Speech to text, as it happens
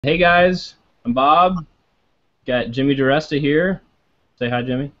Hey guys, I'm Bob. Got Jimmy DiResta here. Say hi,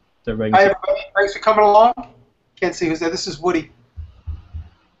 Jimmy, so everybody can Hi, see. everybody. Thanks for coming along. Can't see who's there. This is Woody.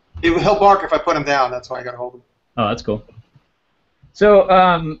 He'll bark if I put him down. That's why I got to hold him. Oh, that's cool. So,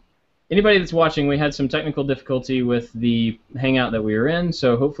 anybody that's watching, we had some technical difficulty with the Hangout that we were in,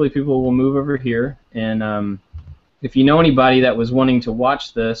 so hopefully people will move over here. And if you know anybody that was wanting to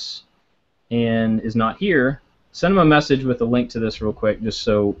watch this and is not here, send them a message with a link to this real quick, just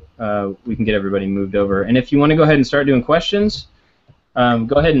so we can get everybody moved over. And if you want to go ahead and start doing questions,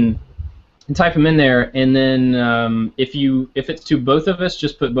 go ahead and type them in there, and then if it's to both of us,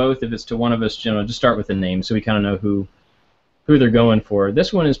 just put both. If it's to one of us, just start with the name so we kind of know who they're going for.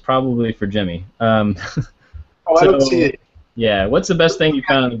 This one is probably for Jimmy. Oh, I don't see So it. yeah, what's the best thing you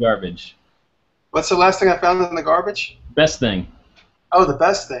found in the garbage? What's the last thing I found in the garbage? Best thing. Oh, the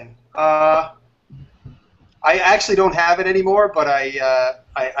best thing. I actually don't have it anymore, but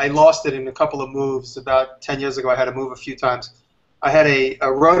I lost it in a couple of moves about 10 years ago. I had to move a few times. I had a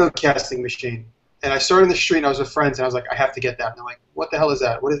rotocasting machine, and I saw it in the street, and I was with friends, and I was like, I have to get that. And they're like, what the hell is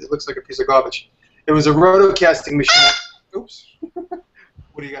that? What is it? It looks like a piece of garbage. It was a rotocasting machine. Oops. What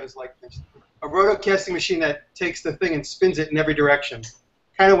do you got his likeness? A rotocasting machine that takes the thing and spins it in every direction.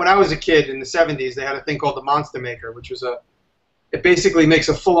 Kind of when I was a kid in the 70s, they had a thing called the Monster Maker, which was it basically makes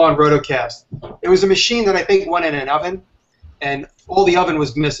a full-on rotocast. It was a machine that I think went in an oven, and all the oven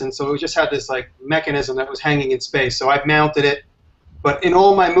was missing, so it just had this like mechanism that was hanging in space. So I mounted it, but in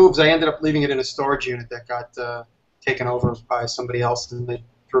all my moves, I ended up leaving it in a storage unit that got taken over by somebody else, and they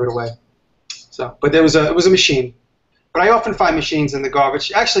threw it away. So, but it was a machine. But I often find machines in the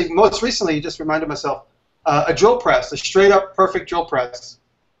garbage. Actually, most recently, you just reminded myself, a drill press, a straight-up perfect drill press.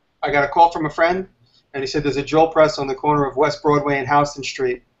 I got a call from a friend, and he said there's a drill press on the corner of West Broadway and Houston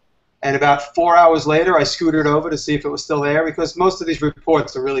Street. And about 4 hours later, I scooted over to see if it was still there, because most of these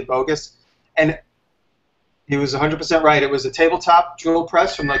reports are really bogus. And he was 100% right. It was a tabletop drill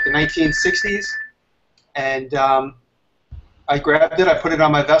press from like the 1960s. And I grabbed it, I put it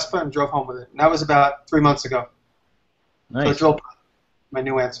on my Vespa, and drove home with it. And that was about 3 months ago. So Nice. drill press, my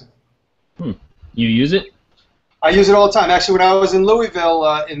new answer. Hmm. You use it? I use it all the time. Actually, when I was in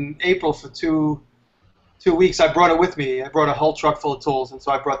Louisville in April for two weeks, I brought it with me. I brought a whole truck full of tools, and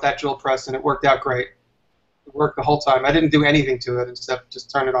so I brought that drill press, and it worked out great. It worked the whole time. I didn't do anything to it except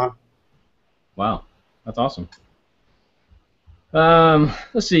just turn it on. Wow, that's awesome.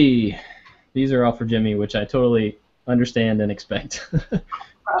 Let's see. These are all for Jimmy, which I totally understand and expect.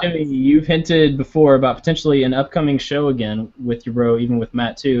 Jimmy, you've hinted before about potentially an upcoming show again with your bro, even with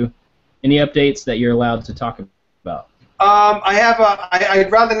Matt too. Any updates that you're allowed to talk about?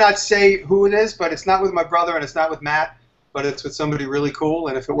 I'd rather not say who it is, but it's not with my brother and it's not with Matt, but it's with somebody really cool,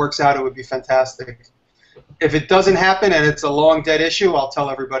 and if it works out, it would be fantastic. If it doesn't happen and it's a long dead issue, I'll tell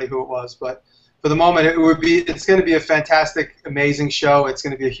everybody who it was. But for the moment, it's going to be a fantastic, amazing show. It's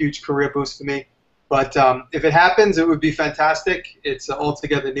going to be a huge career boost for me. But if it happens, it would be fantastic. It's an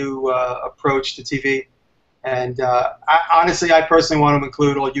altogether new approach to TV. And honestly, I personally want to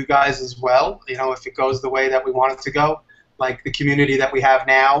include all you guys as well. You know, if it goes the way that we want it to go, like the community that we have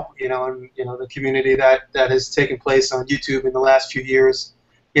now, and the community that has taken place on YouTube in the last few years.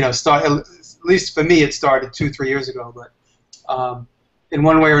 At least for me, it started 2-3 years ago. But in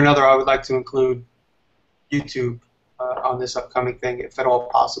one way or another, I would like to include YouTube on this upcoming thing, if at all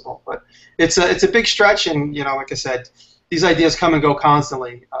possible. But it's a big stretch, and like I said, these ideas come and go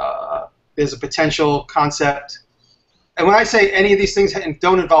constantly. There's a potential concept, and when I say any of these things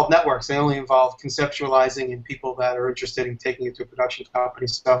don't involve networks, they only involve conceptualizing and people that are interested in taking it to a production company.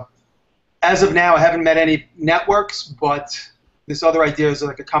 So as of now, I haven't met any networks, but this other idea is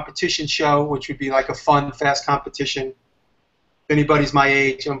like a competition show, which would be like a fun, fast competition. If anybody's my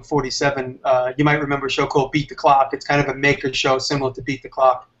age, I'm 47, you might remember a show called Beat the Clock. It's kind of a maker show similar to Beat the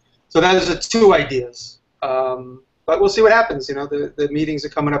Clock. So those are two ideas. But we'll see what happens. The meetings are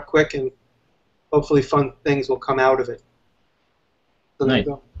coming up quick, and hopefully fun things will come out of it. So there Nice.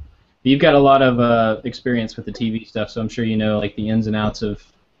 you go. You've got a lot of experience with the TV stuff, so I'm sure you know like the ins and outs of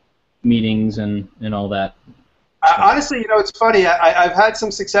meetings and all that. Honestly, it's funny. I've had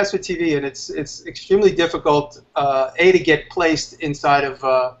some success with TV, and it's extremely difficult, to get placed inside of,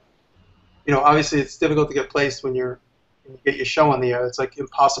 obviously it's difficult to get placed when you get your show on the air. It's like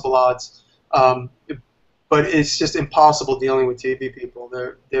impossible odds. But it's just impossible dealing with TV people.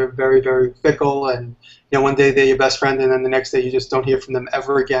 They're very, very fickle, and one day they're your best friend, and then the next day you just don't hear from them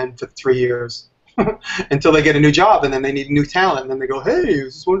ever again for 3 years until they get a new job, and then they need new talent, and then they go, "Hey, I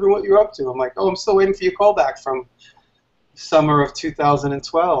was just wondering what you're up to." I'm like, "Oh, I'm still waiting for your call back from summer of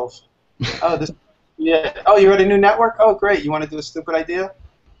 2012." Oh, yeah. Oh, you're at a new network. Oh, great. You want to do a stupid idea?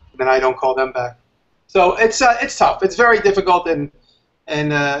 then I don't call them back. So it's tough. It's very difficult, and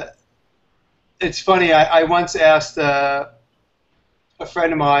it's funny. I once asked a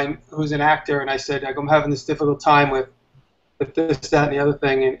friend of mine who's an actor, and I said, I'm having this difficult time with this, that, and the other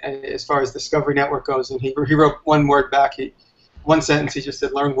thing, and as far as Discovery Network goes, and he wrote one word back. One sentence. He just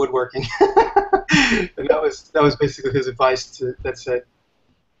said, "Learn woodworking," and that was basically his advice. That said,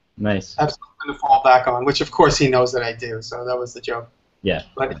 nice. Absolutely to fall back on, which of course he knows that I do. So that was the joke. Yeah.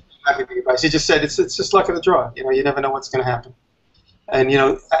 But not giving advice. He just said it's just luck of the draw. You never know what's going to happen. And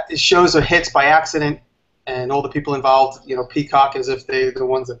shows are hits by accident, and all the people involved, peacock as if they're the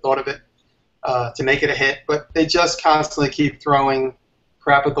ones that thought of it to make it a hit. But they just constantly keep throwing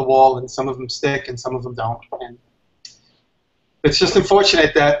crap at the wall, and some of them stick, and some of them don't. And it's just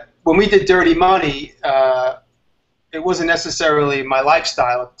unfortunate that when we did Dirty Money, it wasn't necessarily my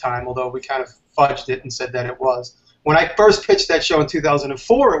lifestyle at the time, although we kind of fudged it and said that it was. When I first pitched that show in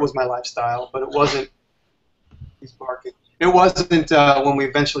 2004, it was my lifestyle, but it wasn't. He's barking. It wasn't when we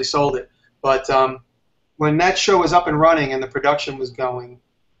eventually sold it. But when that show was up and running and the production was going,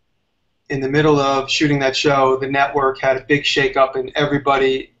 in the middle of shooting that show, the network had a big shakeup, and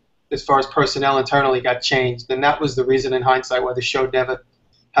everybody, as far as personnel internally, got changed. And that was the reason, in hindsight, why the show never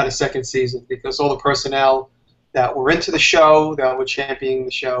had a second season, because all the personnel that were into the show, that were championing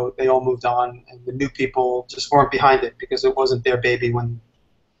the show, they all moved on, and the new people just weren't behind it because it wasn't their baby when,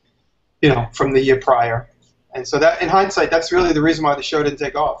 from the year prior. And so that, in hindsight, that's really the reason why the show didn't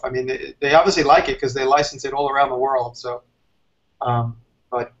take off. I mean, they obviously like it because they license it all around the world. So,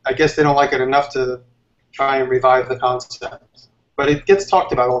 but I guess they don't like it enough to try and revive the concept. But it gets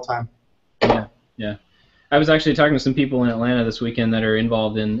talked about all the time. Yeah, yeah. I was actually talking to some people in Atlanta this weekend that are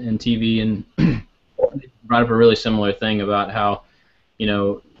involved in TV, and they brought up a really similar thing about how,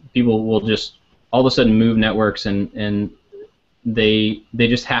 people will just all of a sudden move networks, and they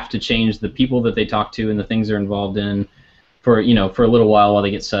just have to change the people that they talk to and the things they're involved in for a little while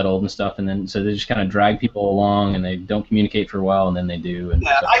they get settled and stuff, and then so they just kind of drag people along, and they don't communicate for a while, and then they do. And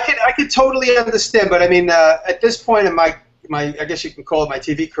yeah, so. I could totally understand, but I mean, at this point in my I guess you can call it my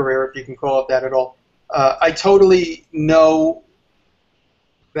TV career, if you can call it that at all, I totally know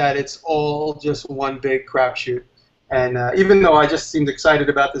that it's all just one big crapshoot. And even though I just seemed excited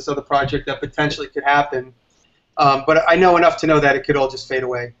about this other project that potentially could happen, but I know enough to know that it could all just fade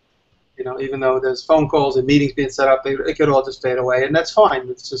away. Even though there's phone calls and meetings being set up, it could all just fade away, and that's fine.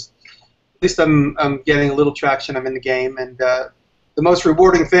 It's just, at least I'm getting a little traction. I'm in the game, and the most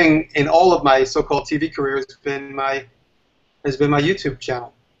rewarding thing in all of my so-called TV career has been my YouTube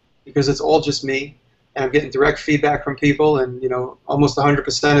channel, because it's all just me, and I'm getting direct feedback from people, and almost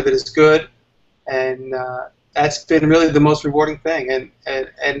 100% of it is good, and that's been really the most rewarding thing,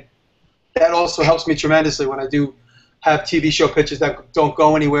 and that also helps me tremendously when I do have TV show pitches that don't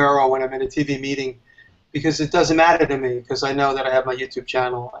go anywhere, or when I'm in a TV meeting, because it doesn't matter to me, because I know that I have my YouTube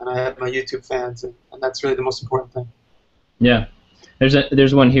channel and I have my YouTube fans, and that's really the most important thing. Yeah,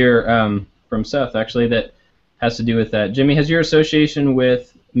 there's one here from Seth actually that has to do with that. Jimmy, has your association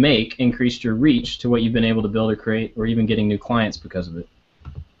with Make increased your reach to what you've been able to build or create, or even getting new clients because of it?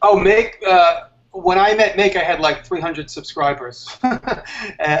 Oh, Make. When I met Make, I had like 300 subscribers,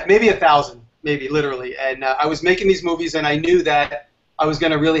 maybe 1,000. Maybe literally, and I was making these movies, and I knew that I was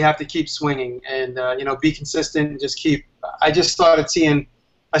going to really have to keep swinging and be consistent and just keep. I just started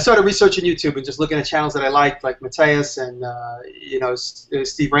researching YouTube and just looking at channels that I liked, like Mateus and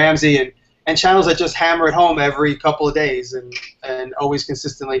Steve Ramsey, and channels that just hammer it home every couple of days and always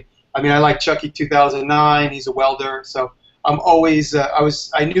consistently. I mean, I like Chucky 2009. He's a welder, so I'm always.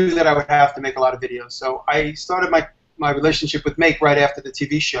 I knew that I would have to make a lot of videos, so I started my relationship with Make right after the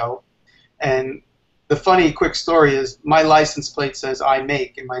TV show. And the funny quick story is my license plate says I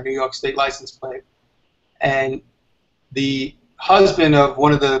Make in my New York State license plate. And the husband of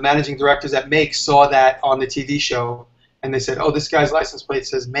one of the managing directors at Make saw that on the TV show, and they said, oh, this guy's license plate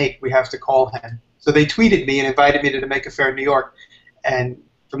says Make, we have to call him. So they tweeted me and invited me to the Make Affair in New York. And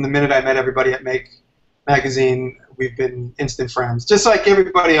from the minute I met everybody at Make Magazine, we've been instant friends. Just like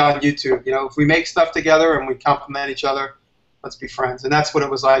everybody on YouTube. If we make stuff together and we compliment each other, let's be friends. And that's what it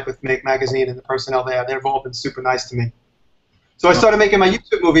was like with Make Magazine and the personnel there. They've all been super nice to me. So I started making my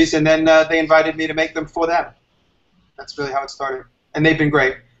YouTube movies, and then they invited me to make them for them. That's really how it started. And they've been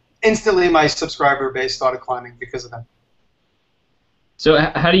great. Instantly, my subscriber base started climbing because of them. So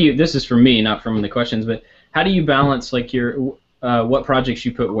how do you, this is from me, not from the questions, but how do you balance like your what projects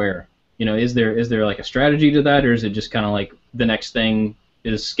you put where? Is there like a strategy to that, or is it just kind of like the next thing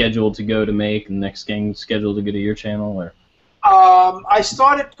is scheduled to go to Make and the next thing scheduled to go to your channel, or? I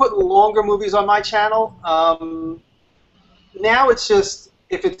started putting longer movies on my channel. Now it's just,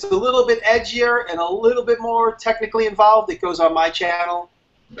 If it's a little bit edgier and a little bit more technically involved, it goes on my channel.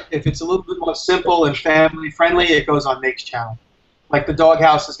 If it's a little bit more simple and family friendly, it goes on Make's channel. Like the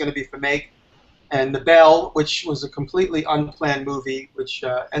doghouse is going to be for Make, and the Bell, which was a completely unplanned movie, which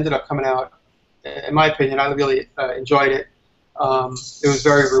ended up coming out. In my opinion, I really enjoyed it. It was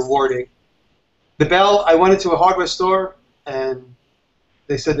very rewarding. The Bell, I went into a hardware store and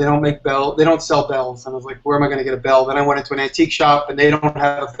they said they don't make bell, they don't sell bells, and I was like, where am I going to get a bell? Then I went into an antique shop and they don't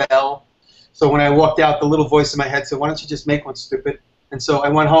have a bell. So when I walked out, the little voice in my head said, why don't you just make one, stupid? And so I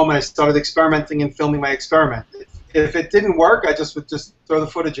went home and I started experimenting and filming my experiment. If it didn't work, I just would just throw the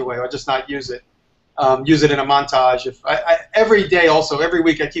footage away or just not use it. Use it in a montage. Every day, also every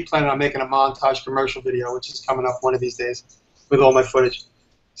week, I keep planning on making a montage commercial video, which is coming up one of these days with all my footage.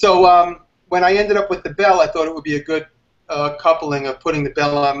 So when I ended up with the Bell, I thought it would be a good coupling of putting the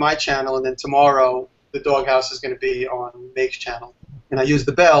Bell on my channel, and then tomorrow the doghouse is going to be on Make's channel. And I use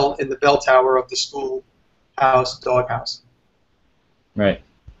the Bell in the bell tower of the schoolhouse doghouse. Right.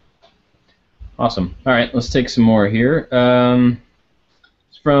 Awesome. All right, let's take some more here.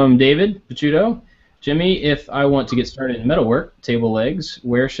 It's from David Pachuto. Jimmy, if I want to get started in metalwork, table legs,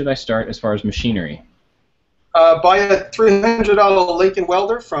 where should I start as far as machinery? Buy a $300 Lincoln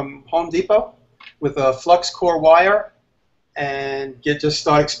welder from Home Depot with a flux core wire, and just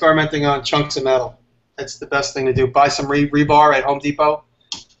start experimenting on chunks of metal. That's the best thing to do. Buy some rebar at Home Depot.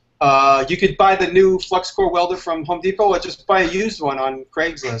 You could buy the new flux core welder from Home Depot, or just buy a used one on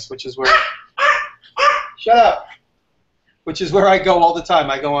Craigslist, which is where shut up. Which is where I go all the time.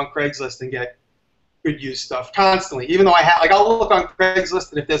 I go on Craigslist and get good used stuff constantly. Even though I'll look on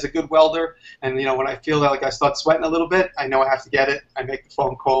Craigslist, and if there's a good welder, and when I feel like I start sweating a little bit, I know I have to get it. I make the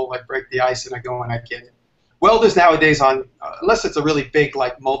phone call, I break the ice, and I go and I get it. Welders nowadays, unless it's a really big,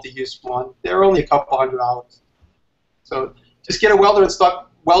 like, multi-use one, they're only a couple $100. So just get a welder and start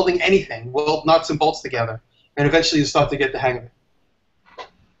welding anything. Weld nuts and bolts together, and eventually you start to get the hang of it.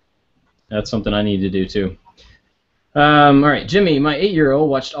 That's something I need to do too. All right, Jimmy, my 8-year-old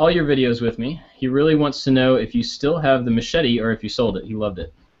watched all your videos with me. He really wants to know if you still have the machete or if you sold it. He loved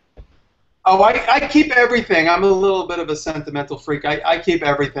it. Oh, I keep everything. I'm a little bit of a sentimental freak. I keep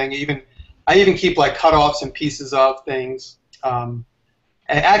everything. I even keep like cut-offs and pieces of things. And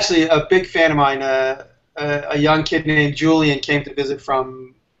actually, a big fan of mine, a young kid named Julian, came to visit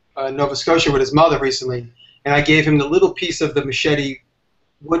from Nova Scotia with his mother recently, and I gave him the little piece of the machete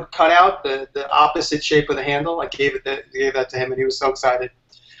wood cutout, the opposite shape of the handle. I gave that to him, and he was so excited.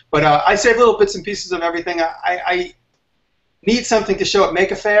 But I save little bits and pieces of everything. I need something to show at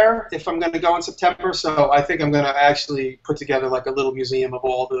Make a Fair if I'm going to go in September, so I think I'm going to actually put together like a little museum of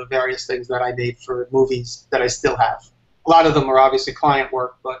all the various things that I made for movies that I still have. A lot of them are obviously client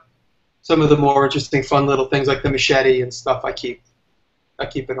work, but some of the more interesting, fun little things like the machete and stuff, I keep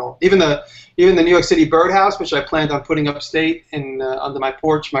it all. Even the New York City birdhouse, which I planned on putting upstate and under my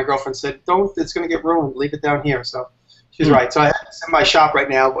porch, my girlfriend said, "Don't, it's going to get ruined. Leave it down here." So she's right. So I have it in my shop right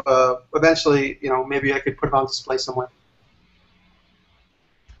now. Eventually, maybe I could put it on display somewhere.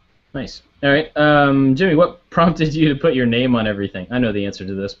 Nice. All right, Jimmy, what prompted you to put your name on everything? I know the answer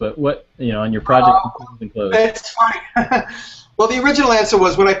to this, but what, on your project and clothes? It's funny. Well, the original answer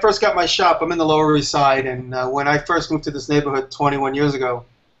was when I first got my shop. I'm in the Lower East Side, and when I first moved to this neighborhood 21 years ago,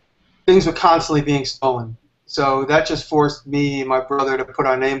 things were constantly being stolen. So that just forced me and my brother to put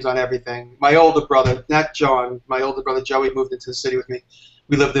our names on everything. My older brother, not John, my older brother Joey moved into the city with me.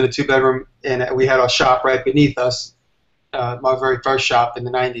 We lived in a 2-bedroom, and we had our shop right beneath us, my very first shop in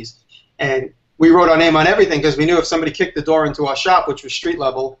the 90s. And we wrote our name on everything because we knew if somebody kicked the door into our shop, which was street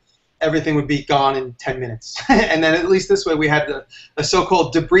level, everything would be gone in 10 minutes. And then at least this way we had a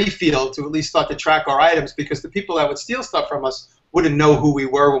so-called debris field to at least start to track our items, because the people that would steal stuff from us wouldn't know who we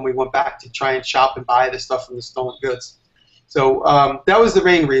were when we went back to try and shop and buy the stuff from the stolen goods. So that was the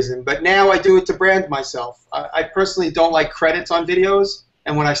main reason. But now I do it to brand myself. I personally don't like credits on videos.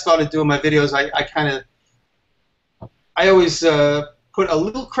 And when I started doing my videos, I always put a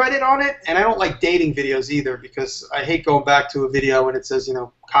little credit on it, and I don't like dating videos either, because I hate going back to a video and it says,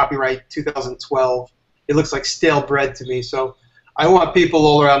 copyright 2012. It looks like stale bread to me. So I want people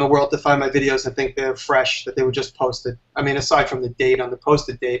all around the world to find my videos and think they're fresh, that they were just posted. I mean, aside from the date on the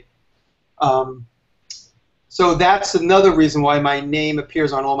posted date. So that's another reason why my name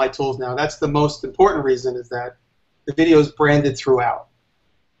appears on all my tools now. That's the most important reason, is that the video is branded throughout.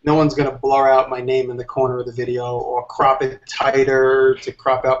 No one's going to blur out my name in the corner of the video or crop it tighter to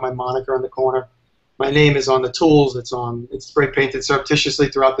crop out my moniker in the corner. My name is on the tools. It's spray painted surreptitiously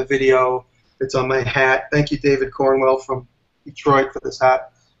throughout the video. It's on my hat. Thank you, David Cornwell from Detroit, for this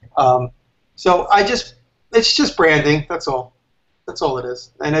hat. So it's just branding. That's all. That's all it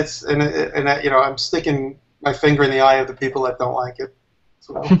is. And it's you know, I'm sticking my finger in the eye of the people that don't like it.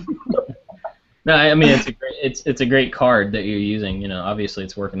 So. No, I mean it's a great card that you're using. You know, obviously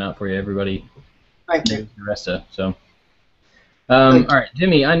it's working out for you. Everybody Thank knows you. DiResta. So, all right,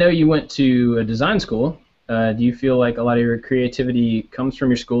 Jimmy. I know you went to a design school. Do you feel like a lot of your creativity comes from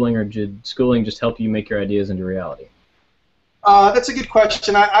your schooling, or did schooling just help you make your ideas into reality? That's a good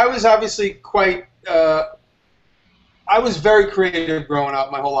question. I was obviously quite. I was very creative growing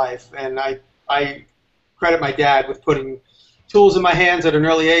up my whole life, and I credit my dad with putting tools in my hands at an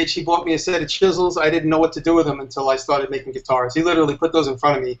early age. He bought me a set of chisels. I didn't know what to do with them until I started making guitars. He literally put those in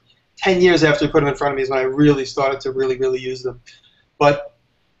front of me. 10 years after he put them in front of me is when I really started to really use them. But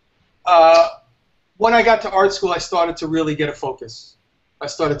when I got to art school, I started to really get a focus. I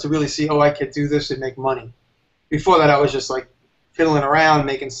started to really see, oh, I could do this and make money. Before that, I was just like fiddling around,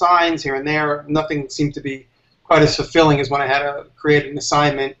 making signs here and there. Nothing seemed to be quite as fulfilling as when I had to create an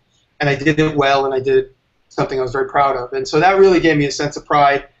assignment, and I did it well, and I did something I was very proud of. And so that really gave me a sense of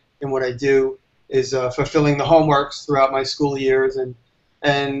pride in what I do, is fulfilling the homeworks throughout my school years. And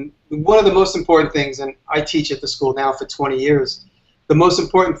one of the most important things, and I teach at the school now for 20 years, the most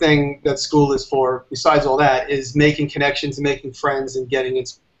important thing that school is for, besides all that, is making connections and making friends and getting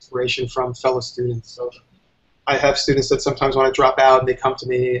inspiration from fellow students. So I have students that sometimes want to drop out, and they come to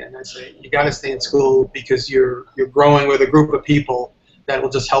me and I say, you got to stay in school because you're growing with a group of people that will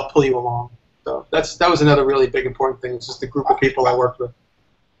just help pull you along. So that was another really big important thing. It's just the group of people I worked with.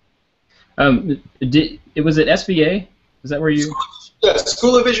 Was it SVA? Is that where you? Yeah,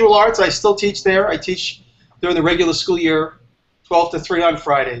 School of Visual Arts. I still teach there. I teach during the regular school year, 12 to 3 on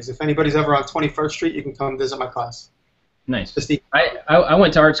Fridays. If anybody's ever on 21st Street, you can come visit my class. Nice. I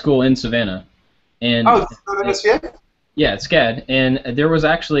went to art school in Savannah. And oh, SVA? Yeah, it's SCAD. And there was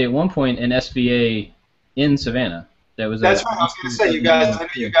actually at one point an SVA in Savannah. That's right. I was going to say, I know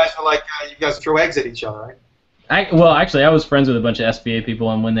you guys were like, you guys throw eggs at each other, right? Well, actually, I was friends with a bunch of SVA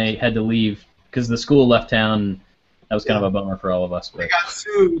people, and when they had to leave, because the school left town, that was kind of a bummer for all of us. But. They got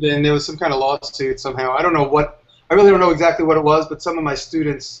sued, and there was some kind of lawsuit somehow. I don't know what. I really don't know exactly what it was, but some of my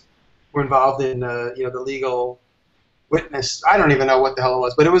students were involved in, the legal witness. I don't even know what the hell it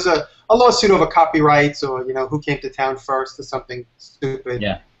was, but it was a lawsuit over copyrights or, who came to town first or something stupid.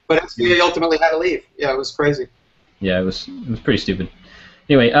 Yeah. But SVA ultimately had to leave. Yeah, it was crazy. Yeah, it was pretty stupid.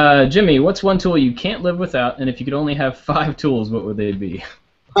 Anyway, Jimmy, what's one tool you can't live without, and if you could only have 5 tools, what would they be?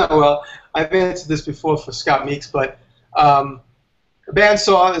 Well, I've answered this before for Scott Meeks, but a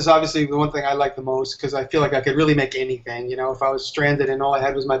bandsaw is obviously the one thing I like the most because I feel like I could really make anything. If I was stranded and all I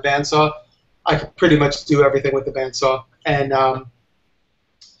had was my bandsaw, I could pretty much do everything with the bandsaw. And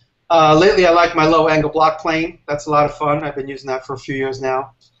lately I like my low-angle block plane. That's a lot of fun. I've been using that for a few years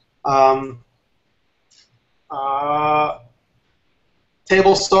now.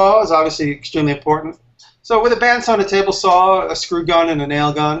 Table saw is obviously extremely important. So with a bandsaw and a table saw, a screw gun, and a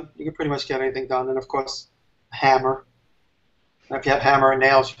nail gun, you can pretty much get anything done. And of course, a hammer. And if you have hammer and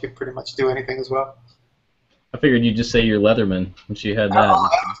nails, you can pretty much do anything as well. I figured you'd just say your Leatherman when she had that. Oh,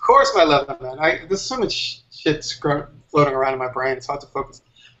 of course, my Leatherman. There's so much shit floating around in my brain; it's hard to focus.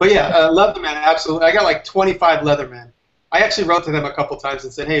 But yeah, Leatherman, absolutely. I got like 25 Leatherman. I actually wrote to them a couple times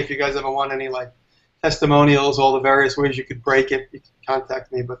and said, "Hey, if you guys ever want any like testimonials, all the various ways you could break it, you can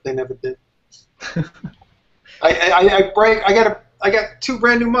contact me." But they never did. I got 2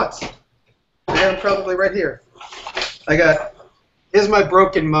 brand new mutts. I have them probably right here. Here's my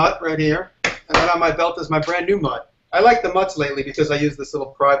broken mutt right here, and then on my belt is my brand new mutt. I like the mutts lately because I use this little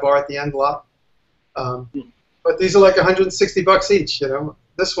pry bar at the end a lot. But these are like $160 each.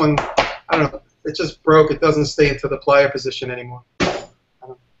 This one, I don't know. It just broke. It doesn't stay into the plier position anymore.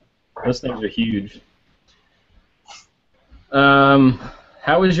 Those things are huge.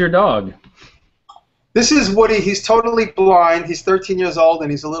 How is your dog? This is Woody. He's totally blind. He's 13 years old,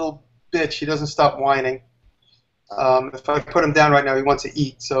 and he's a little bitch. He doesn't stop whining. If I put him down right now, he wants to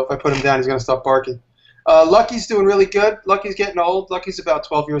eat. So if I put him down, he's going to stop barking. Lucky's doing really good. Lucky's getting old. Lucky's about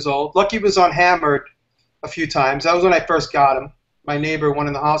 12 years old. Lucky was on Hammered a few times. That was when I first got him. My neighbor went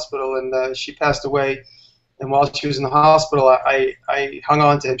in the hospital, and she passed away. And while she was in the hospital, I hung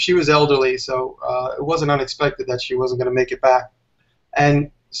on to him. She was elderly, so it wasn't unexpected that she wasn't going to make it back.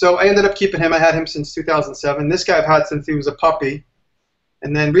 And so I ended up keeping him. I had him since 2007. This guy I've had since he was a puppy.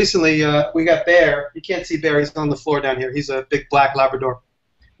 And then recently we got Bear. You can't see Bear. He's on the floor down here. He's a big black Labrador.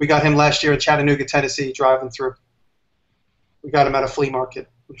 We got him last year in Chattanooga, Tennessee, driving through. We got him at a flea market.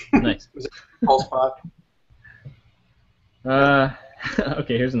 Nice. It was a cool spot.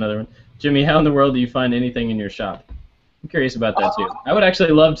 Okay, here's another one. Jimmy, how in the world do you find anything in your shop? I'm curious about that too. I would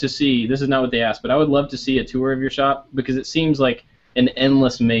actually love to see, this is not what they asked, but I would love to see a tour of your shop because it seems like an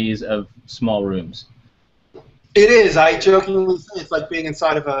endless maze of small rooms. It is. I jokingly say it's like being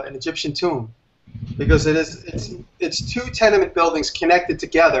inside of an Egyptian tomb, because it's two tenement buildings connected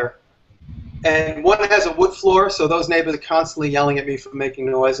together, and one has a wood floor, so those neighbors are constantly yelling at me for making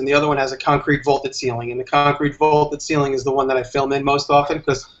noise, and the other one has a concrete vaulted ceiling, and the concrete vaulted ceiling is the one that I film in most often,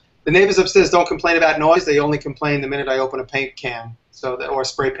 because the neighbors upstairs don't complain about noise. They only complain the minute I open a paint can, or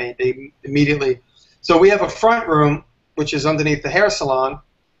spray paint. They immediately. So we have a front room, which is underneath the hair salon,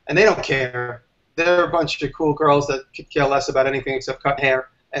 and they don't care. They're a bunch of cool girls that could care less about anything except cut hair,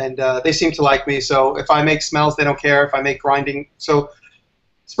 and they seem to like me. So if I make smells, they don't care. If I make grinding, so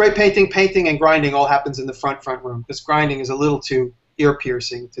spray painting, painting, and grinding all happens in the front room, because grinding is a little too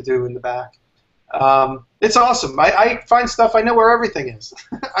ear-piercing to do in the back. It's awesome. I find stuff. I know where everything is.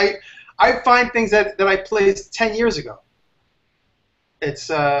 I find things that I placed 10 years ago.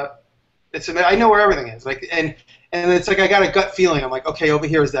 I know where everything is. And it's like I got a gut feeling. I'm like, okay, over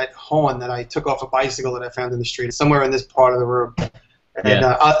here is that horn that I took off a bicycle that I found in the street. It's somewhere in this part of the room. And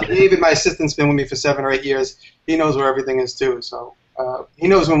David, my assistant's been with me for 7 or 8 years. He knows where everything is too. So he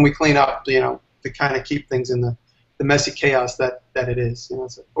knows when we clean up, to kind of keep things in the messy chaos that it is.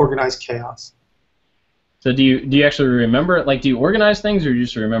 It's organized chaos. So do you actually remember it? Like, do you organize things, or you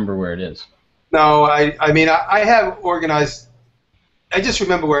just remember where it is? No, I mean I have organized. I just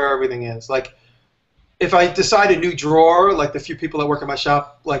remember where everything is. Like, if I decide a new drawer, like the few people that work at my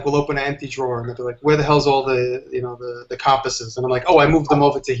shop, like, will open an empty drawer and they'll be like, "Where the hell's all the compasses?" And I'm like, "Oh, I moved them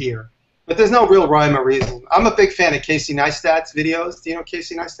over to here." But there's no real rhyme or reason. I'm a big fan of Casey Neistat's videos. Do you know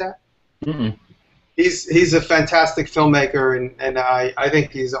Casey Neistat? Mm-mm. He's a fantastic filmmaker, and I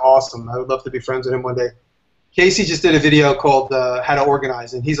think he's awesome. I would love to be friends with him one day. Casey just did a video called How to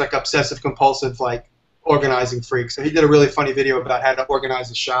Organize, and he's like obsessive compulsive, like, organizing freak. So he did a really funny video about how to organize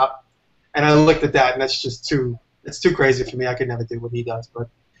a shop. And I looked at that, and that's just too crazy for me. I could never do what he does. But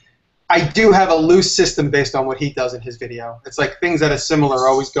I do have a loose system based on what he does in his video. It's like things that are similar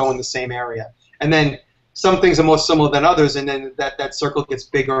always go in the same area. And then some things are more similar than others, and then that circle gets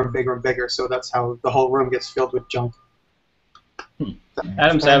bigger and bigger and bigger. So that's how the whole room gets filled with junk.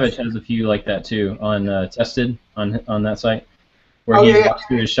 Adam Savage has a few like that too on Tested on that site, where he walks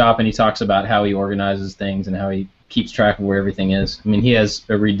through his shop and he talks about how he organizes things and how he keeps track of where everything is. I mean, he has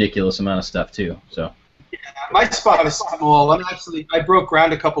a ridiculous amount of stuff too. So yeah, my spot is small. I broke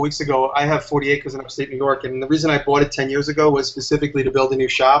ground a couple weeks ago. I have 40 acres in upstate New York, and the reason I bought it 10 years ago was specifically to build a new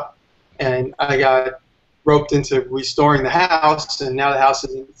shop. And I got roped into restoring the house, and now the house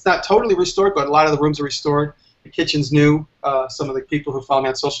it's not totally restored, but a lot of the rooms are restored. The kitchen's new. Some of the people who follow me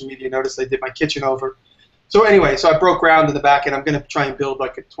on social media noticed I did my kitchen over. So anyway, so I broke ground in the back, and I'm going to try and build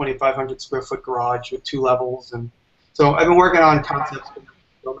like a 2,500 square foot garage with 2 levels. And so I've been working on concepts,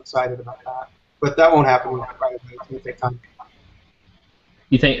 so I'm excited about that. But that won't happen right away. It's going to take time.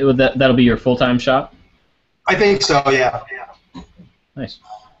 You think that'll be your full-time shop? I think so, yeah. Nice.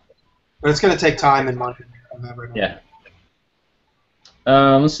 But it's going to take time and money. Yeah.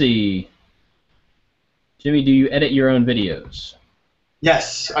 Let's see. Jimmy, do you edit your own videos?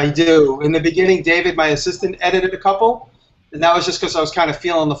 Yes, I do. In the beginning, David, my assistant, edited a couple. And that was just because I was kind of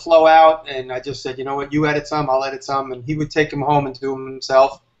feeling the flow out. And I just said, you know what, you edit some, I'll edit some. And he would take them home and do them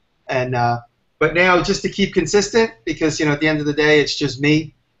himself. And but now, just to keep consistent, because at the end of the day, it's just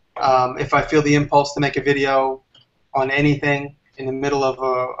me. If I feel the impulse to make a video on anything in the middle of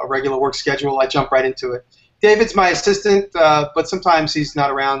a regular work schedule, I jump right into it. David's my assistant, but sometimes he's not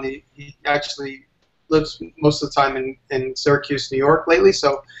around. He actually lives most of the time in Syracuse, New York lately,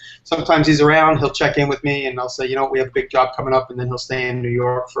 so sometimes he's around. He'll check in with me, and I'll say, we have a big job coming up, and then he'll stay in New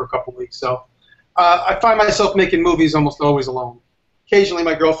York for a couple weeks. So I find myself making movies almost always alone. Occasionally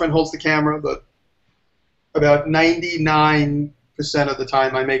my girlfriend holds the camera, but about 99% of the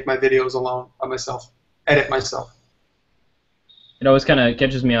time I make my videos alone by myself, edit myself. It always kind of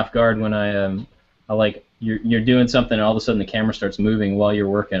catches me off guard when I like you're doing something and all of a sudden the camera starts moving while you're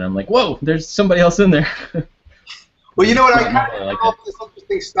working. I'm like, whoa, there's somebody else in there. Well, you know what, I kind of developed this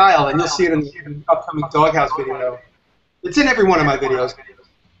interesting style, and you'll see it in the upcoming Doghouse video. It's in every one of my videos.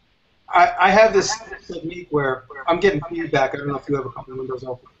 I have this technique where I'm getting feedback. I don't know if you have a couple of windows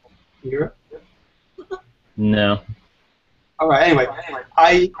open. You hear it? No. All right, anyway,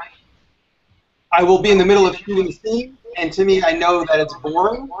 I will be in the middle of shooting the scene, and to me, I know that it's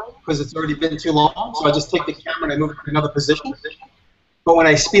boring because it's already been too long, so I just take the camera and I move it to another position. But when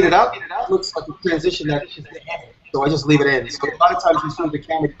I speed it up, it looks like a transition that is the end, so I just leave it in. So a lot of times you see the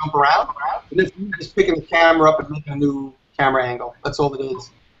camera jump around, and then you're just picking the camera up and making a new camera angle. That's all it is.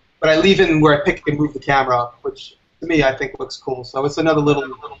 But I leave in where I pick and move the camera up, which to me I think looks cool. So it's another little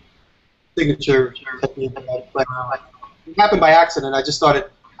signature technique that I play around with. it happened by accident. I just started.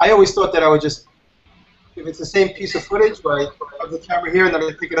 I always thought that I would just, if it's the same piece of footage where I have the camera here and then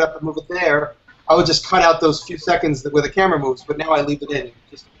I pick it up and move it there, I would just cut out those few seconds where the camera moves. But now I leave it in.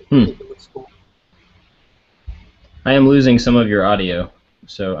 Just think it looks cool. I am losing some of your audio,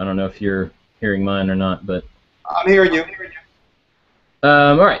 so I don't know if you're hearing mine or not, but I'm hearing you.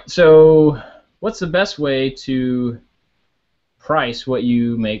 all right. So, what's the best way to price what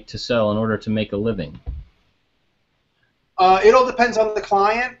you make to sell in order to make a living? It all depends on the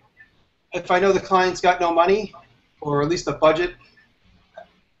client. If I know the client's got no money, or at least a budget.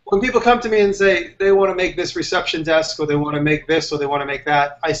 When people come to me and say they want to make this reception desk, or they want to make this, or they want to make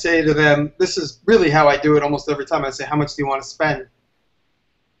that, I say to them, this is really how I do it almost every time. I say, how much do you want to spend?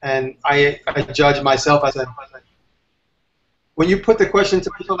 And I judge myself. I say, when you put the question to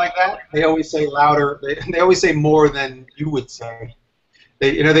people like that, they always say louder. They always say more than you would say.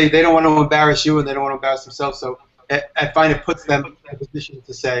 They don't want to embarrass you, and they don't want to embarrass themselves. So I find it puts them in a position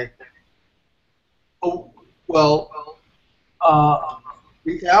to say, oh, well,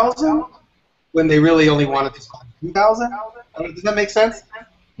 3,000, when they really only wanted to spend 2,000. Does that make sense?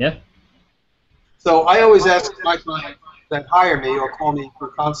 Yeah. So I always ask my clients that hire me or call me for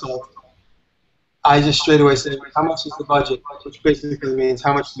consult. I just straight away say, how much is the budget? Which basically means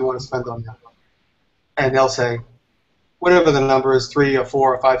how much do you want to spend on that? And they'll say, whatever the number is, 3 or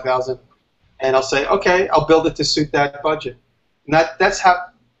 4 or 5,000. And I'll say, okay, I'll build it to suit that budget. And that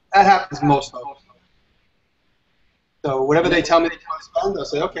happens most of the time. So whatever they tell me they want to spend, I'll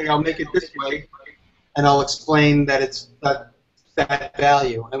say, okay, I'll make it this way, and I'll explain that it's that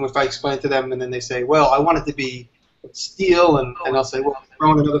value. And if I explain it to them, and then they say, well, I want it to be steel, and I'll say, well,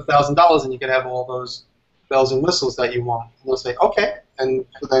 throw in another $1,000, and you can have all those bells and whistles that you want. And they'll say, okay, and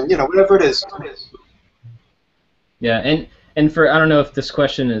so then whatever it is. Yeah, and for I don't know if this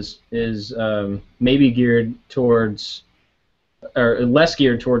question is maybe geared towards, or less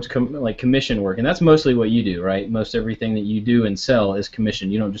geared towards like commission work, and that's mostly what you do, right? Most everything that you do and sell is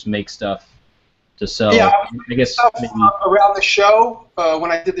commission. You don't just make stuff to sell. Yeah, I guess maybe around the show,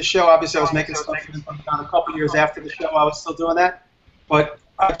 when I did the show, obviously I was making stuff a couple years after the show. I was still doing that, but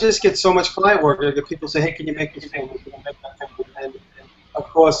I just get so much client work that people say, hey, can you make this for me? Can you make that for me? And of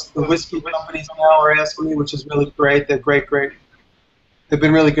course, the whiskey companies now are asking me, which is really great. They're great. They've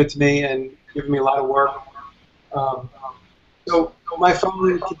been really good to me and giving me a lot of work. So my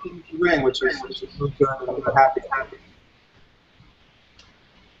phone continues to ring, which is really good, and I'm happy.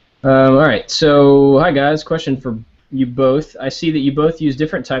 all right, so hi guys, question for you both. I see that you both use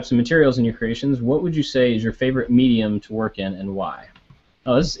different types of materials in your creations. What would you say is your favorite medium to work in, and why?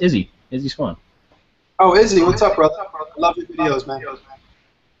 Oh, this is Izzy Swan. Oh, Izzy, what's up, brother? I love your videos, man.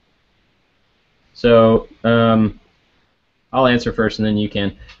 So I'll answer first, and then you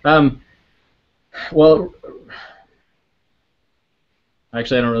can. Well,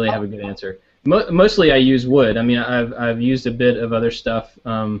 actually, I don't really have a good answer. Mostly, I use wood. I mean, I've used a bit of other stuff,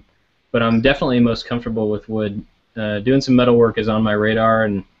 but I'm definitely most comfortable with wood. Doing some metal work is on my radar,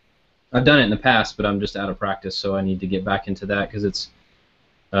 and I've done it in the past, but I'm just out of practice, so I need to get back into that because it's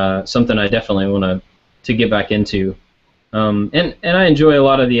something I definitely want to get back into. And I enjoy a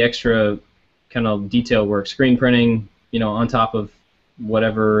lot of the extra kind of detail work, screen printing, on top of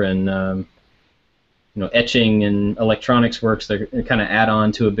whatever, and etching and electronics works that kind of add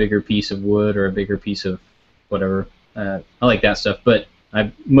on to a bigger piece of wood or a bigger piece of whatever. I like that stuff, but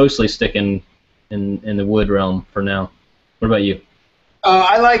I mostly stick in the wood realm for now. What about you?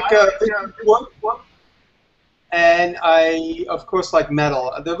 I like wood, and I, of course, like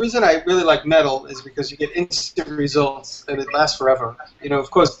metal. The reason I really like metal is because you get instant results, and it lasts forever.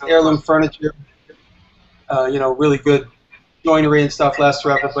 Of course, heirloom furniture, really good joinery and stuff lasts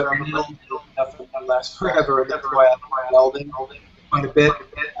forever, but metal definitely lasts forever, and that's why I like welding quite a bit.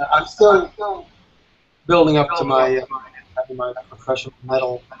 I'm still building up to my having my professional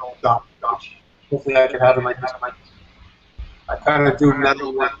metal shop. Hopefully, I can have in my house. I kind of do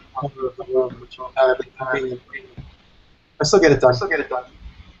metal work in the corner of the room, which is kind of inconvenient. I still get it done.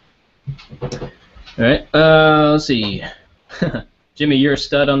 All right. Let's see. Jimmy, you're a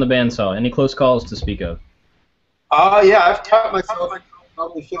stud on the bandsaw. Any close calls to speak of? Yeah, I've cut myself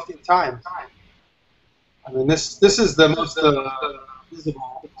probably 15 times. I mean, this is the most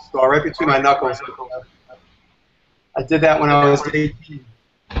visible scar right between my knuckles. I did that when I was 18.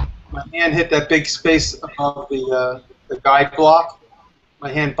 My hand hit that big space above the guide block.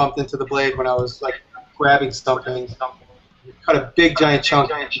 My hand bumped into the blade when I was like grabbing something. It cut a big giant chunk.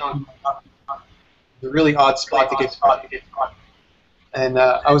 It's a really odd spot to get caught. And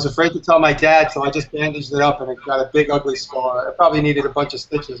I was afraid to tell my dad, so I just bandaged it up, and it got a big ugly scar. I probably needed a bunch of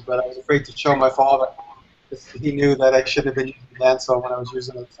stitches, but I was afraid to show my father. He knew that I shouldn't have been using the bandsaw when I was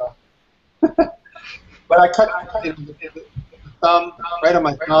using it. So. But I cut the thumb, right on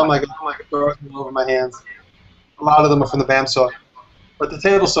my thumb. I got scars all over my hands. A lot of them are from the bandsaw. But the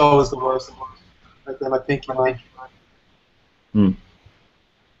table saw was the worst. Right there, my pinky line.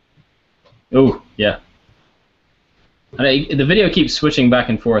 Oh, yeah. The video keeps switching back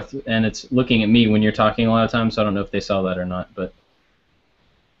and forth, and it's looking at me when you're talking a lot of times, so I don't know if they saw that or not. But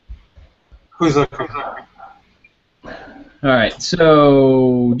Who's looking? all right,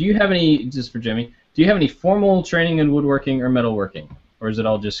 so do you have any, just for Jimmy, do you have any formal training in woodworking or metalworking, or is it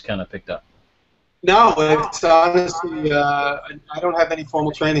all just kind of picked up? No, it's honestly, I don't have any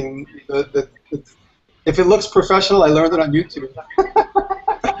formal training. If it looks professional, I learned it on YouTube.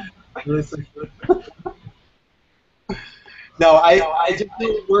 No, I just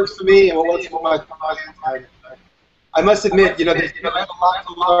think it works for me and it works for my clients. I must admit, I have a lot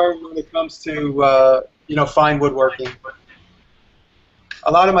to learn when it comes to, fine woodworking.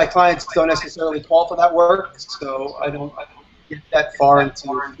 A lot of my clients don't necessarily call for that work, so I don't get that far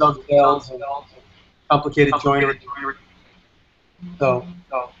into dovetails and complicated joinery. So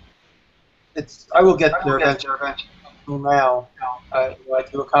I will get there eventually. Now, I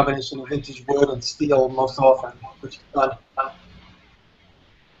do a combination of vintage wood and steel most often, which is fun.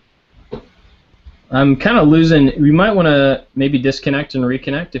 I'm kind of losing. You might want to maybe disconnect and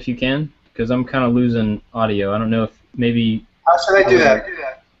reconnect if you can, because I'm kind of losing audio. I don't know if maybe. How should I do that?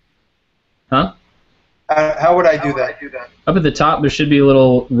 Huh? How would I do that? Up at the top, there should be a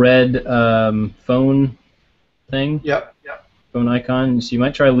little red phone thing. Yep. Phone icon. So you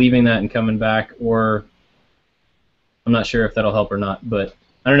might try leaving that and coming back, or I'm not sure if that'll help or not. But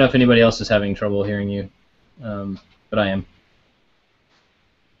I don't know if anybody else is having trouble hearing you, but I am.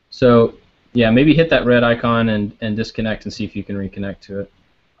 So yeah, maybe hit that red icon and disconnect and see if you can reconnect to it.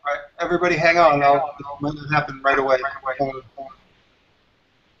 All right, everybody, hang on. It might not happen right away.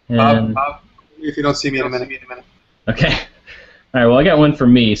 And if you don't see me in a minute. okay. All right. Well, I got one for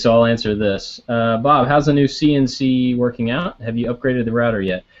me, so I'll answer this. Bob, how's the new CNC working out? Have you upgraded the router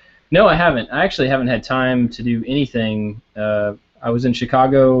yet? No, I haven't. I actually haven't had time to do anything. I was in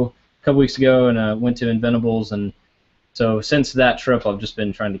Chicago a couple weeks ago, and I went to Inventables, and so since that trip, I've just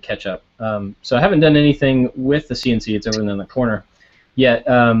been trying to catch up. So I haven't done anything with the CNC. It's over in the corner yet.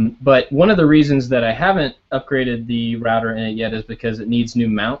 But one of the reasons that I haven't upgraded the router in it yet is because it needs new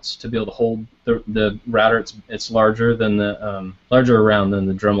mounts to be able to hold the router. It's larger than the larger around than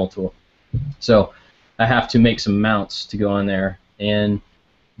the Dremel tool. So I have to make some mounts to go on there. And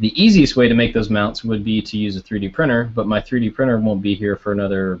the easiest way to make those mounts would be to use a 3D printer, but my 3D printer won't be here for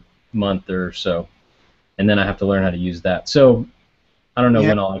another month or so. And then I have to learn how to use that. So I don't know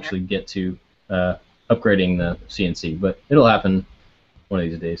when I'll actually get to upgrading the CNC, but it'll happen one of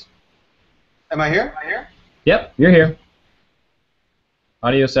these days. Am I here? Yep, you're here.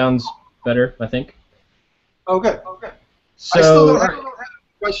 Audio sounds better, I think. Oh, good. So, I still don't have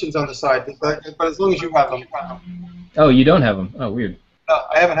questions on the side, but as long as you have them. Oh, you don't have them? Oh, weird.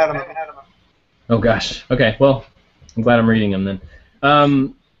 I haven't had them. Oh, gosh. Okay, well, I'm glad I'm reading them then.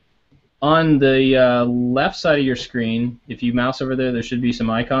 On the left side of your screen, if you mouse over there, there should be some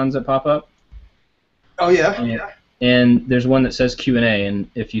icons that pop up. Oh, yeah. And there's one that says Q&A, and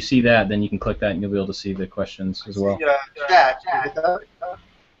if you see that, then you can click that and you'll be able to see the questions as well. Chat.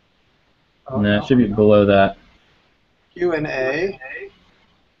 No, it should be below that. Q&A.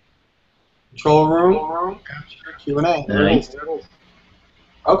 Control room. Q&A. Nice.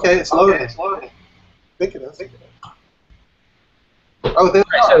 Okay, it's loading. Think it is. Oh, there.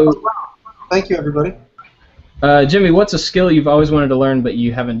 So, thank you, everybody. Jimmy, what's a skill you've always wanted to learn but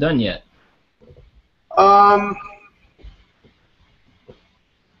you haven't done yet?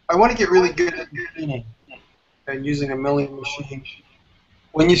 I want to get really good at machining and using a milling machine.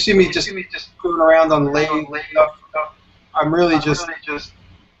 When you see me just screwing around on the lathe stuff, I'm really just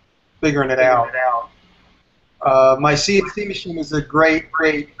figuring it out. My CNC machine is a great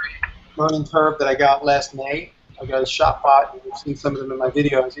learning curve that I got last May. I got a shop pot, and you've seen some of them in my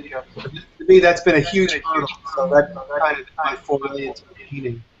videos. To me, that's been a huge hurdle, so that's kind of my foray into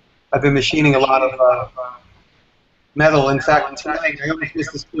machining. I've been machining a lot of metal. In fact, tonight I almost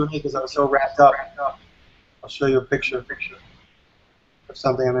missed this Q&A because I was so wrapped up. I'll show you a picture of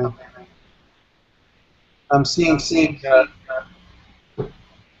something I'm in. I'm seeing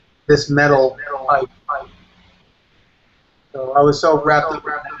this metal pipe. So I was so wrapped up,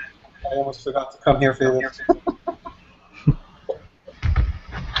 I almost forgot to come here for this.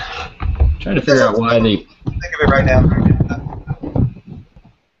 Trying to figure out why they... Think of it right now.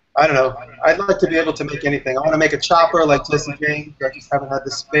 I don't know. I'd like to be able to make anything. I want to make a chopper like Jesse James. I just haven't had the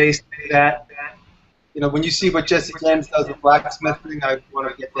space to do that. You know, when you see what Jesse James does with blacksmithing, I want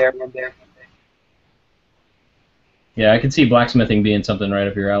to get there one day. Yeah, I could see blacksmithing being something right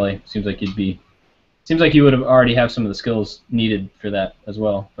up your alley. Seems like you would have already have some of the skills needed for that as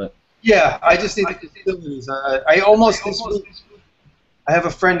well. But yeah, I just need the facilities. I almost this week. I have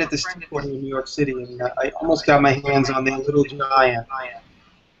a friend at the Seaport in New York City, and I almost got my hands on their little giant,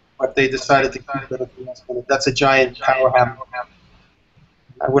 but they decided to keep it at the last minute. That's a giant power hammer.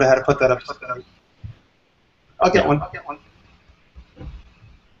 I would have had to put that up. I'll get one.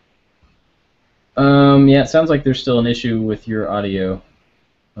 Yeah, it sounds like there's still an issue with your audio.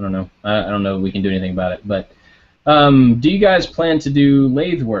 I don't know. I don't know if we can do anything about it. But do you guys plan to do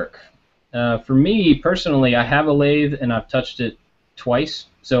lathe work? For me, personally, I have a lathe, and I've touched it twice,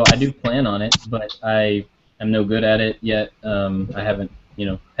 so I do plan on it, but I am no good at it yet. I haven't,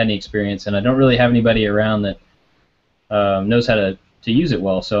 had any experience, and I don't really have anybody around that knows how to use it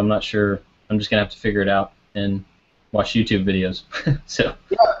well, so I'm not sure. I'm just going to have to figure it out and watch YouTube videos. So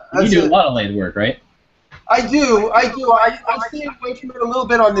you do a lot of lathe work, right? I do. I stay away from it a little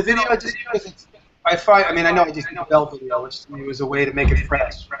bit on the video just because I know I just did a bell video, which to me was a way to make it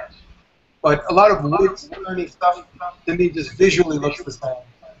fresh. But a lot of wood turning stuff to me just visually looks the same.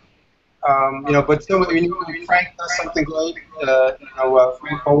 But when Frank does something great,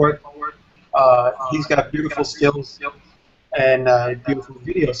 Frank Howard, he's got beautiful skills and beautiful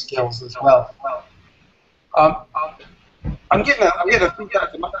video skills as well. I'm getting a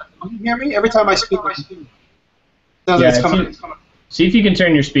feedback. Can you hear me? Every time I speak, see if you can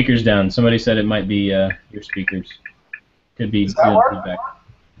turn your speakers down. Somebody said it might be your speakers. Could be good feedback.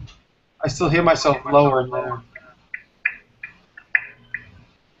 I still hear myself lower and lower.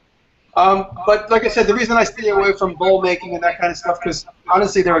 But like I said, the reason I stay away from bowl making and that kind of stuff, because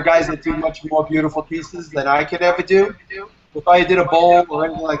honestly, there are guys that do much more beautiful pieces than I could ever do. If I did a bowl or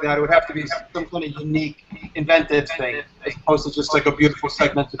anything like that, it would have to be some kind of unique, inventive thing, as opposed to just like a beautiful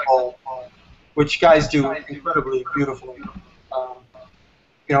segmented bowl, which guys do incredibly beautifully.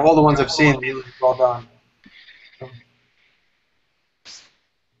 All the ones I've seen, really well done.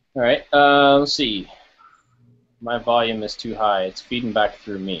 All right, let's see. My volume is too high. It's feeding back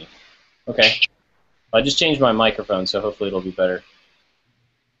through me. Okay. Well, I just changed my microphone, so hopefully it'll be better.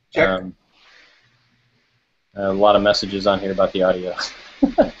 Check. A lot of messages on here about the audio.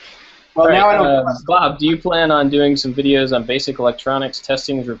 Well, now I know. Bob, do you plan on doing some videos on basic electronics,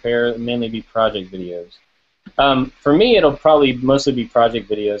 testing, repair, mainly be project videos? For me, it'll probably mostly be project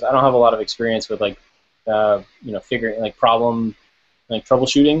videos. I don't have a lot of experience with figuring problem, like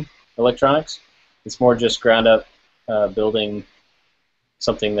troubleshooting electronics. It's more just ground up building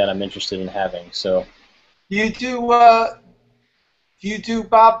something that I'm interested in having. So. Do you do Bob?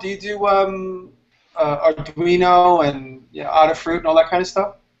 Do you do Arduino and Adafruit and all that kind of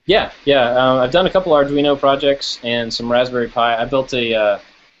stuff? Yeah. I've done a couple Arduino projects and some Raspberry Pi. I built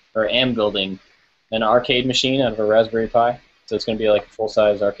am building an arcade machine out of a Raspberry Pi. So it's going to be like a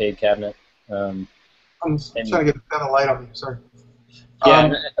full-size arcade cabinet. I'm trying to get a better light on you. Sorry.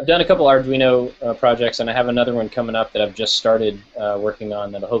 Yeah, I've done a couple Arduino projects, and I have another one coming up that I've just started working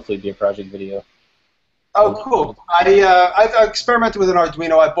on that'll hopefully be a project video. Oh, cool. I've experimented with an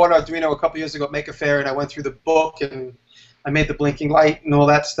Arduino. I bought Arduino a couple years ago at Maker Faire, and I went through the book, and I made the blinking light and all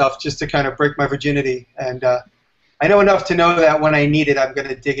that stuff just to kind of break my virginity. And I know enough to know that when I need it, I'm going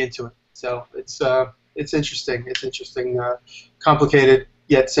to dig into it. So it's interesting. It's interesting, complicated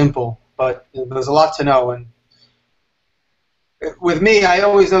yet simple, but there's a lot to know. And with me, I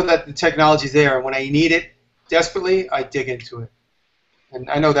always know that the technology's there, and when I need it desperately, I dig into it. And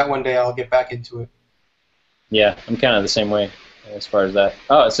I know that one day I'll get back into it. Yeah, I'm kind of the same way as far as that.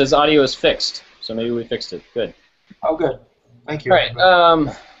 Oh, it says audio is fixed, so maybe we fixed it. Good. Oh, good. Thank you. All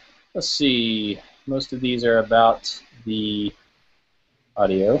right. Let's see. Most of these are about the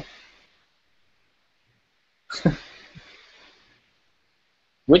audio.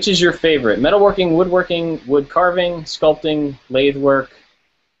 Which is your favorite? Metalworking, woodworking, wood carving, sculpting, lathe work,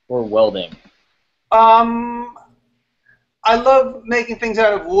 or welding? I love making things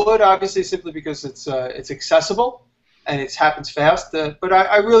out of wood, obviously, simply because it's accessible and it happens fast. But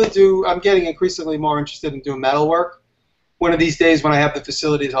I really do. I'm getting increasingly more interested in doing metal work. One of these days, when I have the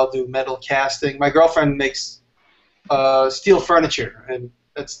facilities, I'll do metal casting. My girlfriend makes steel furniture, and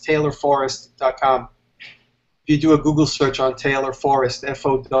that's TaylorForest.com. If you do a Google search on Taylor Forest,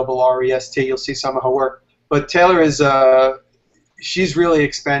 Forrest, you'll see some of her work. But Taylor is she's really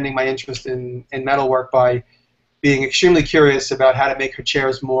expanding my interest in metalwork by being extremely curious about how to make her